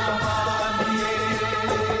शेरा वालिए।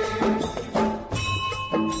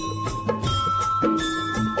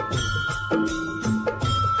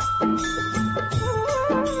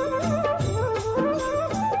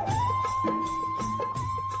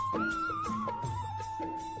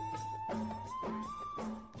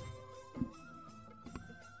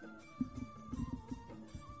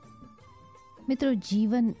 મિત્રો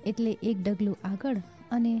જીવન એટલે એક ડગલું આગળ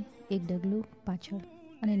અને એક ડગલું પાછળ,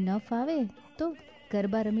 અને ન ફાવે તો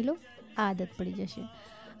ગરબા રમી લો, આદત પડી જશે.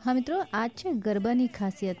 હા મિત્રો, આ છે ગરબાની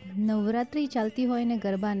ખાસિયત. નવરાત્રિ ચાલતી હોય ને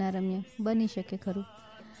ગરબા ના રમીએ, બની શકે ખરું?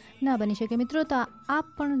 ના બની શકે મિત્રો. તો આપ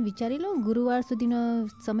પણ વિચારી લો, ગુરુવાર સુધીનો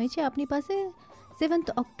સમય છે આપની પાસે.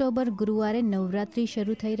 7 ઓક્ટોબર ગુરુવારે નવરાત્રિ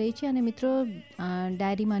શરૂ થઈ રહી છે. અને મિત્રો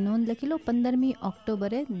ડાયરીમાં નોંધ લખી લો, 15મી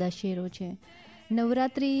ઓક્ટોબરે દશેરો છે.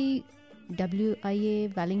 Navratri WIA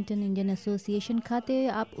Wellington Indian association ખાતે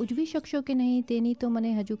આપ ઉજવી શકશો કે નહીં તેની તો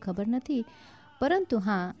મને હજુ ખબર નથી, પરંતુ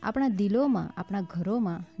હા, આપણા દિલોમાં, આપણા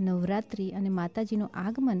ઘરોમાં નવરાત્રિ અને માતાજીનું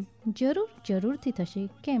આગમન જરૂરથી થશે.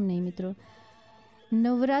 કેમ નહીં મિત્રો?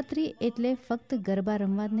 નવરાત્રિ એટલે ફક્ત ગરબા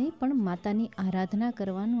રમવા જ નહીં, પણ માતાની આરાધના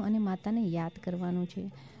કરવાનું અને માતાને યાદ કરવાનું છે.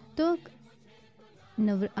 તો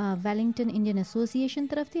વેલિંગ્ટન ઇન્ડિયન એસોસિએશન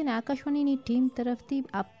તરફથી અને આકાશવાણીની ટીમ તરફથી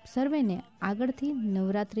આપ સર્વેને આગળથી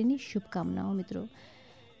નવરાત્રિની શુભકામનાઓ. મિત્રો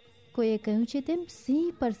કોઈએ કહ્યું છે તેમ, સિંહ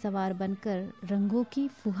પર સવાર બનકર, રંગો કી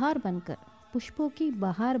ફુહાર બનકર, पुष्पों की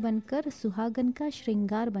बहार बनकर, सुहागन का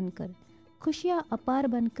श्रृंगार बनकर, खुशियाँ अपार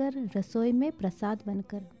बनकर, रसोई में प्रसाद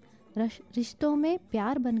बनकर, रिश्तों में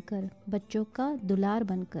प्यार बनकर, बच्चों का दुलार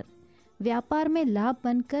बनकर, व्यापार में लाभ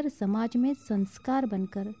बनकर, समाज में संस्कार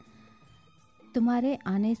बनकर, तुम्हारे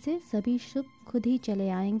आने से सभी सुख खुद ही चले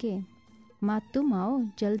आएंगे. माँ तुम आओ,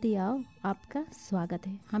 जल्दी आओ, आपका स्वागत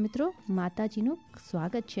है. हाँ મિત્રો, માતાજીનું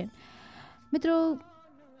સ્વાગત છે. મિત્રો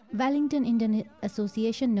વેલિંગ્ટન ઇન્ડિયન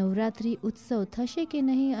એસોસિએશન નવરાત્રિ ઉત્સવ થશે કે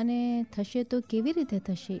નહીં અને થશે તો કેવી રીતે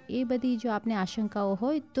થશે, એ બધી જો આપને આશંકાઓ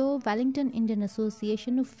હોય તો વેલિંગ્ટન ઇન્ડિયન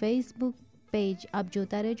એસોસિએશનનું ફેસબુક પેજ આપ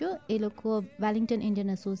જોતા રહેજો. એ લોકો Wellington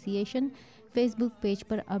Indian association Facebook page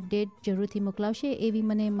પર અપડેટ જરૂરથી મોકલાવશે એવી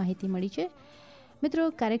મને માહિતી મળી છે. મિત્રો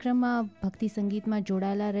કાર્યક્રમમાં ભક્તિ સંગીતમાં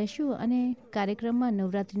જોડાયેલા રહેશું અને કાર્યક્રમમાં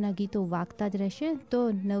નવરાત્રિના ગીતો વાગતા જ રહેશે. તો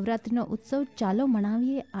નવરાત્રિનો ઉત્સવ ચાલો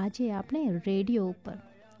મનાવીએ આજે આપણે રેડિયો ઉપર.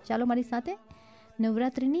 ચાલો મારી સાથે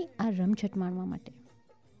નવરાત્રિની આ રમઝટ માણવા માટે.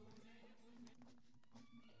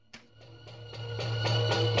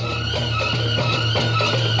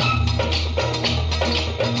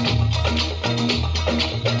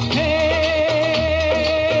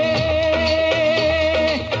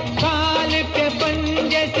 काल के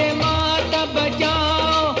पंजे से माता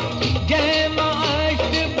बचाओ, जय मां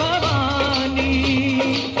अष्ट भवानी.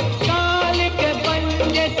 काल के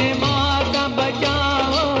पंजे से माता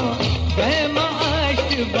बचाओ, जय मां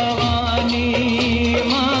अष्ट भवानी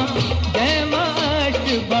मां, जय मां अष्ट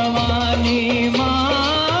भवानी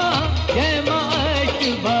मां, जय मां अष्ट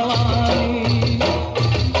भवानी.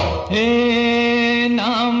 हे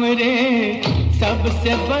नाम रे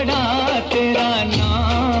सबसे बड़ा तेरा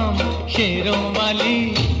नाम, शेरों वाली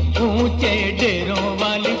ऊंचे डेरों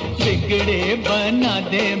वाली, बिगड़े बना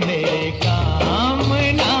दे मेरे काम.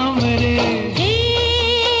 नाम रे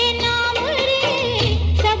नाम रे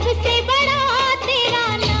सबसे बड़ा तेरा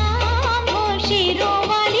नाम, हो शेरों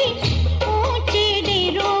वाली ऊंचे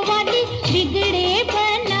डेरों वाली, बिगड़े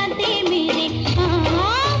बना दे मेरे काम.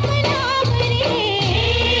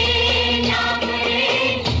 नाम रे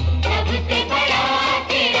सबसे बड़ा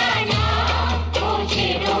तेरा नाम, हो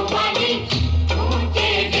शेरों वाली ऊंचे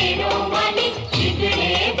डेरों वाली,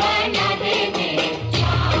 बिगड़े बना दे मेरे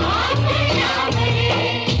काम. नाम रे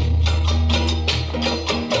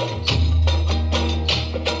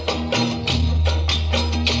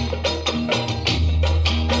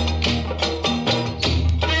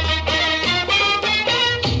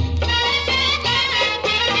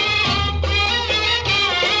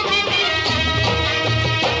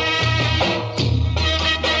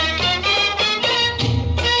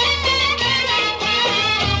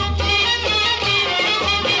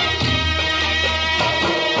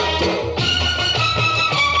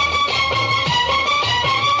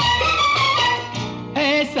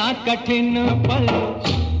ऐसा कठिन पल,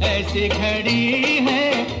 ऐसी घड़ी है,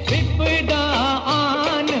 विपदा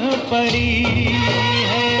आन पड़ी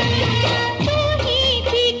है. तू ही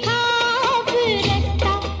दिखाव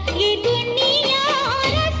रास्ता, ये दुनिया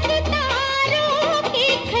रास्ता रोके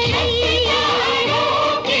खड़ी है.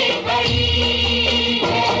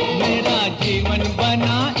 मेरा जीवन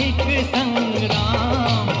बना एक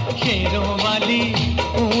संग्राम, शेरों वाली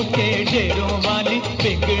ऊंचे डेरों वाली,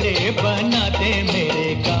 बिगड़े बना दे मेरे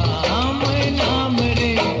काम. नाम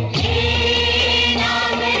रे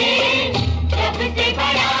नाम रे सबसे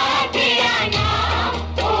बड़ा तेरा नाम,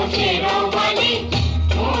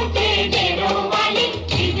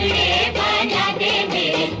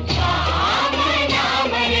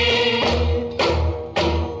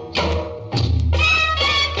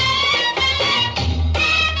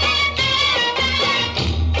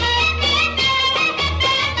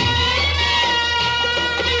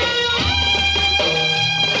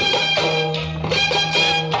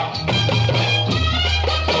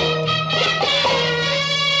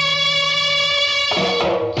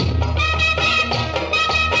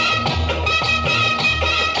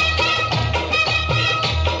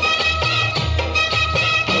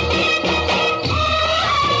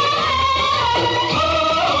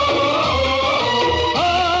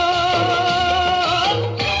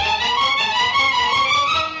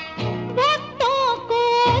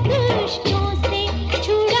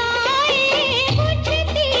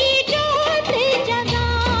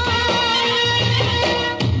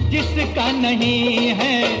 नहीं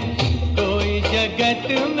है कोई जगत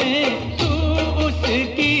में, तू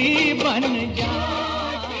उसकी बन जा।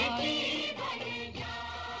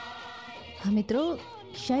 હા મિત્રો,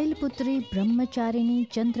 શૈલપુત્રી, બ્રહ્મચારિણી,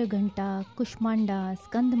 ચંદ્રઘંટા, કુષ્માંડા,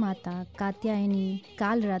 સ્કંદમાતા, કાત્યાયની,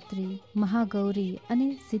 કાલરાત્રિ, મહાગૌરી અને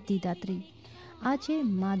સિદ્ધિદાત્રી આ છે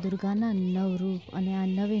મા દુર્ગાના 9 રૂપ. અને આ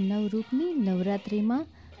 9 રૂપની નવરાત્રિમાં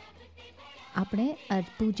આપણે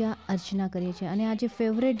પૂજા અર્ચના કરીએ છીએ. અને આ જે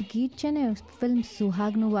ફેવરેટ ગીત છે ને, ફિલ્મ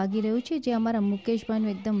સુહાગનું વાગી રહ્યું છે, જે અમારા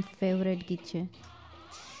મુકેશભાઈનું એકદમ ફેવરેટ ગીત છે.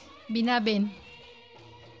 બીનાબેન,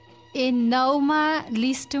 એ 9માં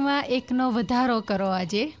લિસ્ટમાં એકનો વધારો કરો.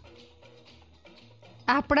 આજે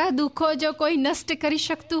આપણા દુઃખો જો કોઈ નષ્ટ કરી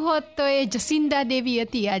શકતું હોત તો એ જસિંદા દેવી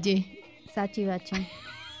હતી આજે. સાચી વાત છે,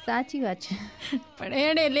 સાચી વાત છે. પણ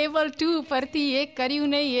એણે લેવલ 2 પરથી એક કર્યું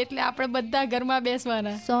નહીં, એટલે આપણે બધા ઘરમાં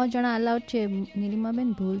બેસવાના. 100 જણા અલાઉડ છે નીલિમાબેન,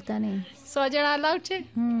 ભૂલતા નહીં. 100 જણા અલાઉડ છે.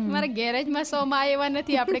 મારા ગેરેજમાં 100 માં એવા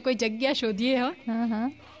નથી. આપણે કોઈ જગ્યા શોધીએ. હા હા.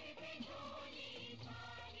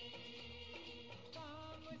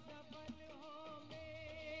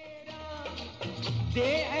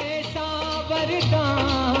 दे ऐसा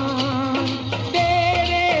वरदान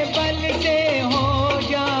तेरे बल से हो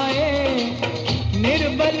जाए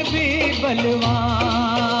निर्बल भी बलवान,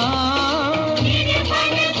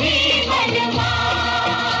 निर्बल भी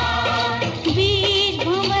बलवान, बीच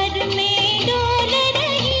भंवर में डोल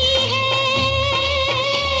रही है,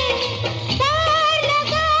 पार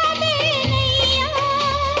लगा दे नैया,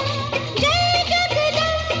 जय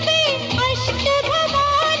जगदम्बे अष्ट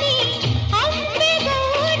भवानी, अम्बे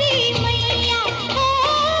गौरी मैया,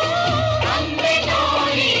 अम्बे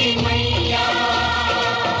गौरी मैया।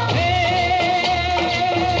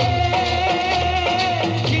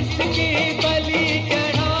 जिसकी बलि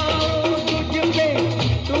चढ़ाऊं तुझ पे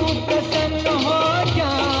तू प्रसन्न हो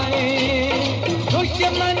जाए,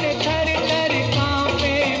 दुश्मन थर थर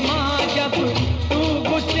कांपे माँ जब तू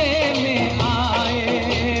गुस्से में आए,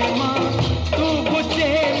 माँ तू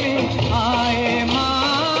गुस्से में आए,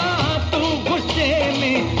 माँ तू गुस्से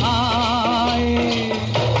में आए।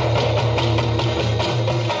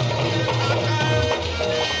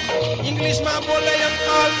 ઇંગ્લિશમાં બોલે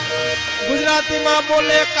અંકલ, ગુજરાતીમાં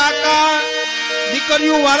બોલે કાકા.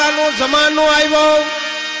 દીકરીઓ વાળાનો જમાનો આવ્યો,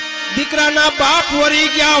 દીકરાના બાપ વરી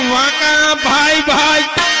ગયા વાંકા. ભાઈ ભાઈ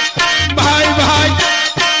ભાઈ ભાઈ,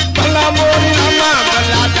 ભલા મોરી રામા,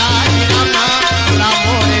 ભલા દાઈ રામા, ભલા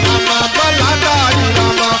મોરી રામા, ભલા દાઈ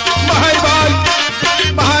રામા. ભાઈ ભાઈ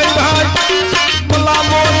ભાઈ ભાઈ, ભલા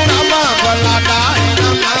મોરી રામા, ભલા દાઈ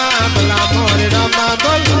રામા, ભલા મોરી રામા,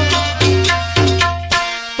 ભલા.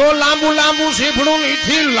 તો લાંબુ લાંબુ સીફડું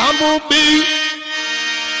ઈથી લાંબુ બી,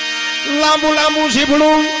 લાંબુ લાંબુ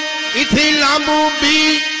સીફડું ઈથી લાંબુ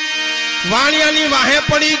બી, વાણિયાની વાહે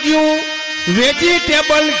પડી ગયું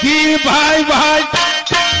વેજીટેબલ ઘી. ભાઈ ભાઈ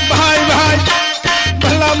ભાઈ ભાઈ,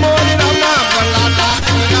 ભલા મોરી રામા, ભલા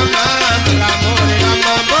દાઈ રામા, ભલા મોરી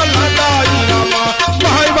રામા, ભલા દાઈ રામા.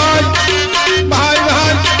 ભાઈ ભાઈ ભાઈ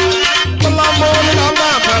ભાઈ, ભલા મોરી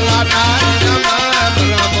રામા, ભલા દાઈ રામા,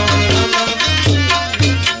 ભલા મોરી રામા.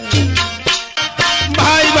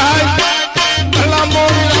 ભાઈ ભાઈ ભલા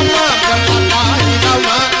મોરી રામા, ભલા દાઈ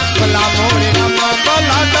રામા, ભલા મોરી રામા,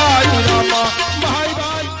 ભલા દાઈ રામા. ભાઈ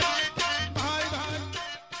ભાઈ ભાઈ ભાઈ.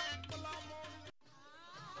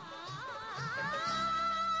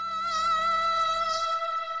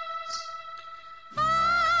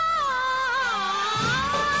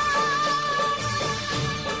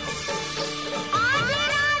 आज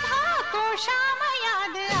राधा को श्याम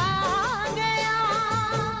याद आ गया,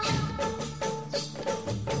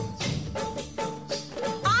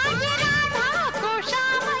 आज राधा को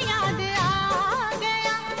श्याम याद आ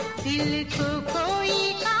गया, दिल को कोई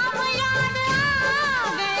काम याद आ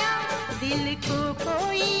गया, दिल को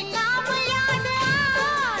कोई काम याद आ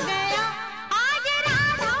गया, आज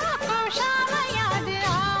राधा को श्याम याद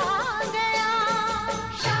आ गया।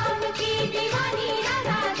 श्याम की दीवानी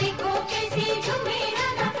राधा, देखो कैसी झूमे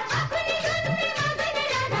राधा, अपनी धुन में मगन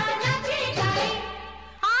राधा नाचे गाए,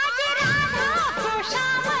 आज राधा को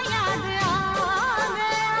श्याम याद आ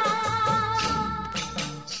गया।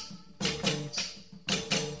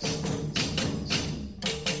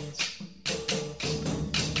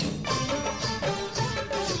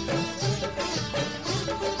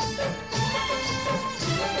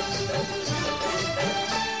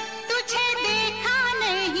 तुझे देखा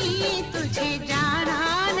नहीं, तुझे जाना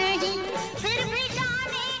नहीं, फिर भी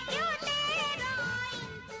जाने क्यों तेरा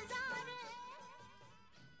इंतजार है।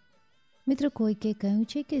 મિત્રો, કોઈકે કહ્યું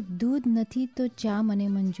છે કે દૂધ નથી તો ચા મને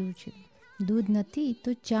મંજૂર છે, દૂધ નથી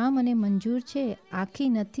તો ચા મને મંજૂર છે, આખી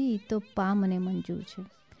નથી તો પા મને મંજૂર છે.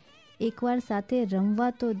 એકવાર સાથે રમવા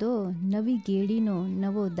તો દો, નવી ગેડીનો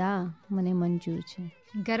નવો દા મને મંજૂર છે.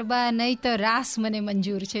 ગરબા નહીં તો રાસ મને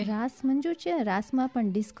મંજૂર છે. રાસ મંજૂર છે, રાસમાં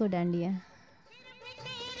પણ ડિસ્કો દાંડિયા.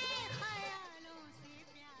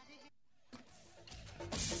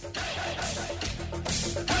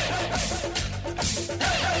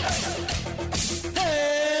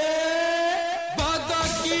 वादा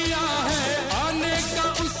किया है आने का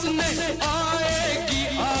उसने, आएगी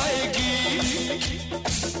आएगी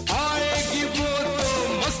आएगी वो तो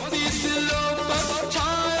मस्ती दिलों पर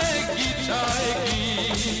छाएगी छाएगी.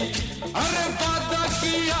 अरे वादा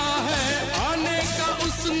किया है आने का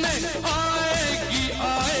उसने, आएगी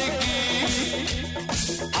आएगी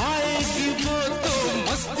आएगी वो तो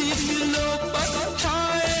मस्ती दिलों पर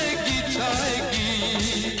छाएगी छाएगी.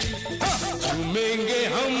 झूमेंगे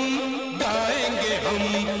हम, गाएंगे हम,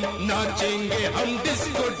 नाचेंगे हम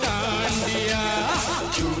डिस्को डांडिया.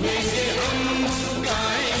 झूमेंगे हम,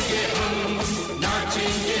 गाएंगे हम,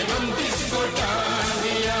 नाचेंगे हम डिस्को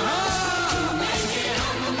डांडिया. झूमेंगे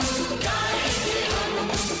हम, गाएंगे हम,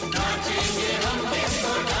 नाचेंगे हम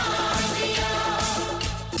डिस्को डांडिया.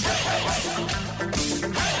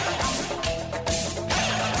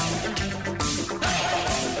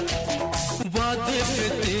 वादे पे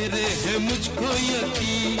तेरे है मुझको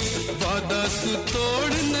यकीन, वादा तू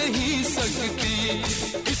तोड़ नहीं सकती.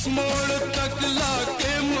 इस मोड़ तक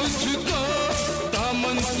लाके मुझको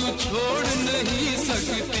दामन तू छोड़ नहीं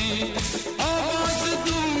सकती. आवाज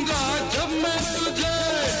दूंगा जब मैं तुझे,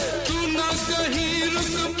 तू ना कहीं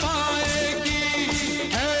रुक पाएगी.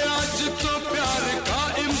 है आज तो प्यार का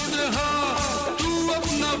इम्तिहान, तू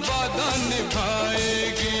अपना वादा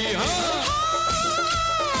निभाएगी. हाँ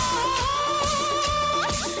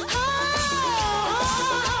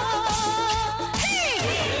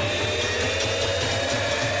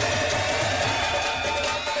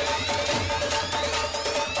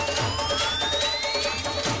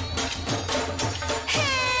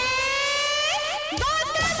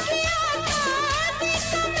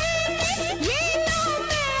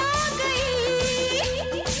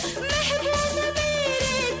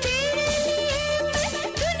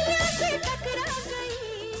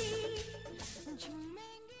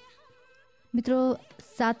મિત્રો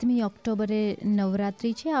 7મી ઓક્ટોબરે નવરાત્રિ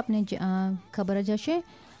છે, આપને ખબર જ હશે.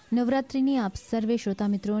 નવરાત્રિની આપ સર્વે શ્રોતા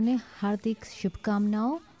મિત્રોને હાર્દિક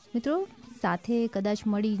શુભકામનાઓ. મિત્રો સાથે કદાચ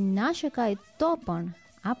મળી ના શકાય તો પણ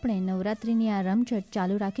આપણે નવરાત્રિની આ રમઝટ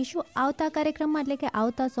ચાલુ રાખીશું આવતા કાર્યક્રમમાં, એટલે કે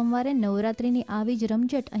આવતા સોમવારે નવરાત્રિની આવી જ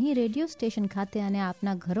રમઝટ અહીં રેડિયો સ્ટેશન ખાતે અને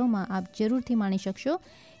આપના ઘરોમાં આપ જરૂરથી માણી શકશો.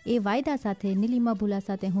 એ વાયદા સાથે નીલિમા ભુલા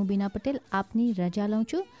સાથે હું બીના પટેલ આપની રજા લઉં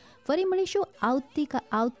છું. ફરી મળીશું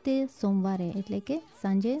આવતે સોમવારે, એટલે કે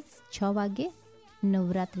સાંજે 6 વાગે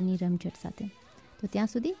નવરાત્રિની રમઝટ સાથે. તો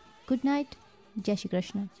ત્યાં સુધી ગુડ નાઇટ, જય શ્રી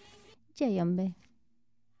કૃષ્ણ, જય અંબે.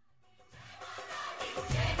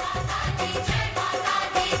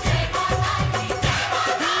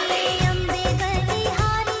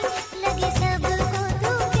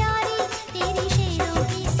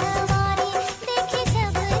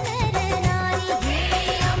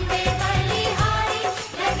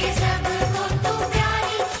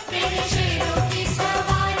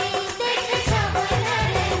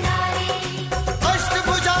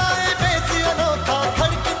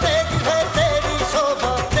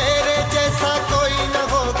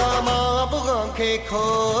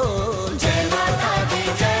 खोल जय माता दी,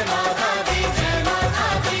 जय माता दी, जय माता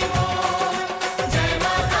दी बोल. जय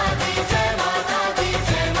माता दी, जय माता दी,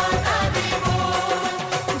 जय माता दी बोल.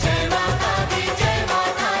 जय माता दी, जय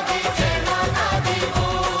माता दी, जय माता दी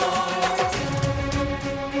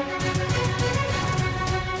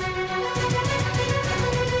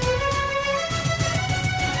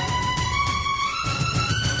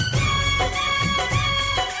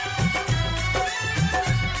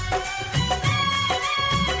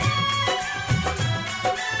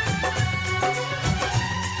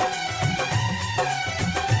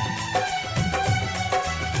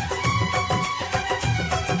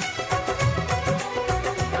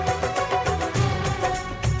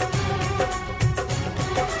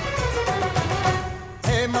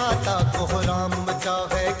कोहराम मचा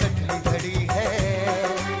है, कठिन घड़ी है.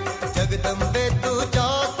 जगदम्बे तू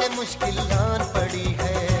जाके मुश्किल जान पड़ी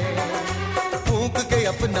है. फूंक के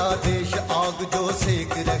अपना देश आग जो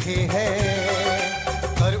सेक रहे हैं,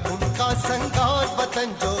 कर उनका संगार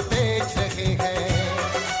वतन जो बेच रहे हैं.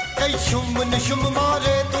 कई शुम्भ निशुम्भ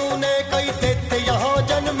मारे तूने, कई दैत्य यहाँ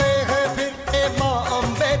जन्मे हैं फिर. ए माँ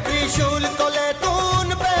अम्बे त्रिशूल को ले तून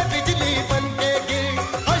पे बिजली बन के गिर.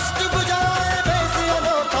 अष्ट बुझाए वैसे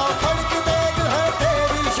अनोखा खड़क देग है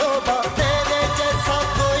तेरी शोभा. तेरे जैसा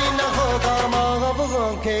कोई न होगा माँ अब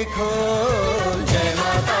आंखें खोल. जय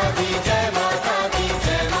माता दी,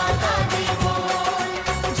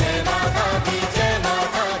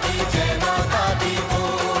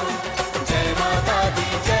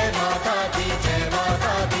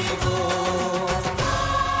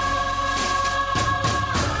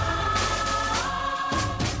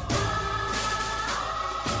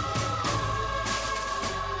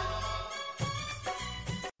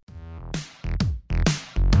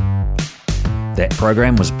 That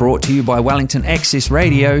program was brought to you by Wellington Access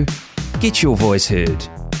Radio. Get your voice heard.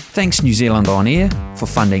 Thanks New Zealand On Air for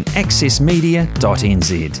funding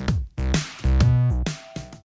accessmedia.nz.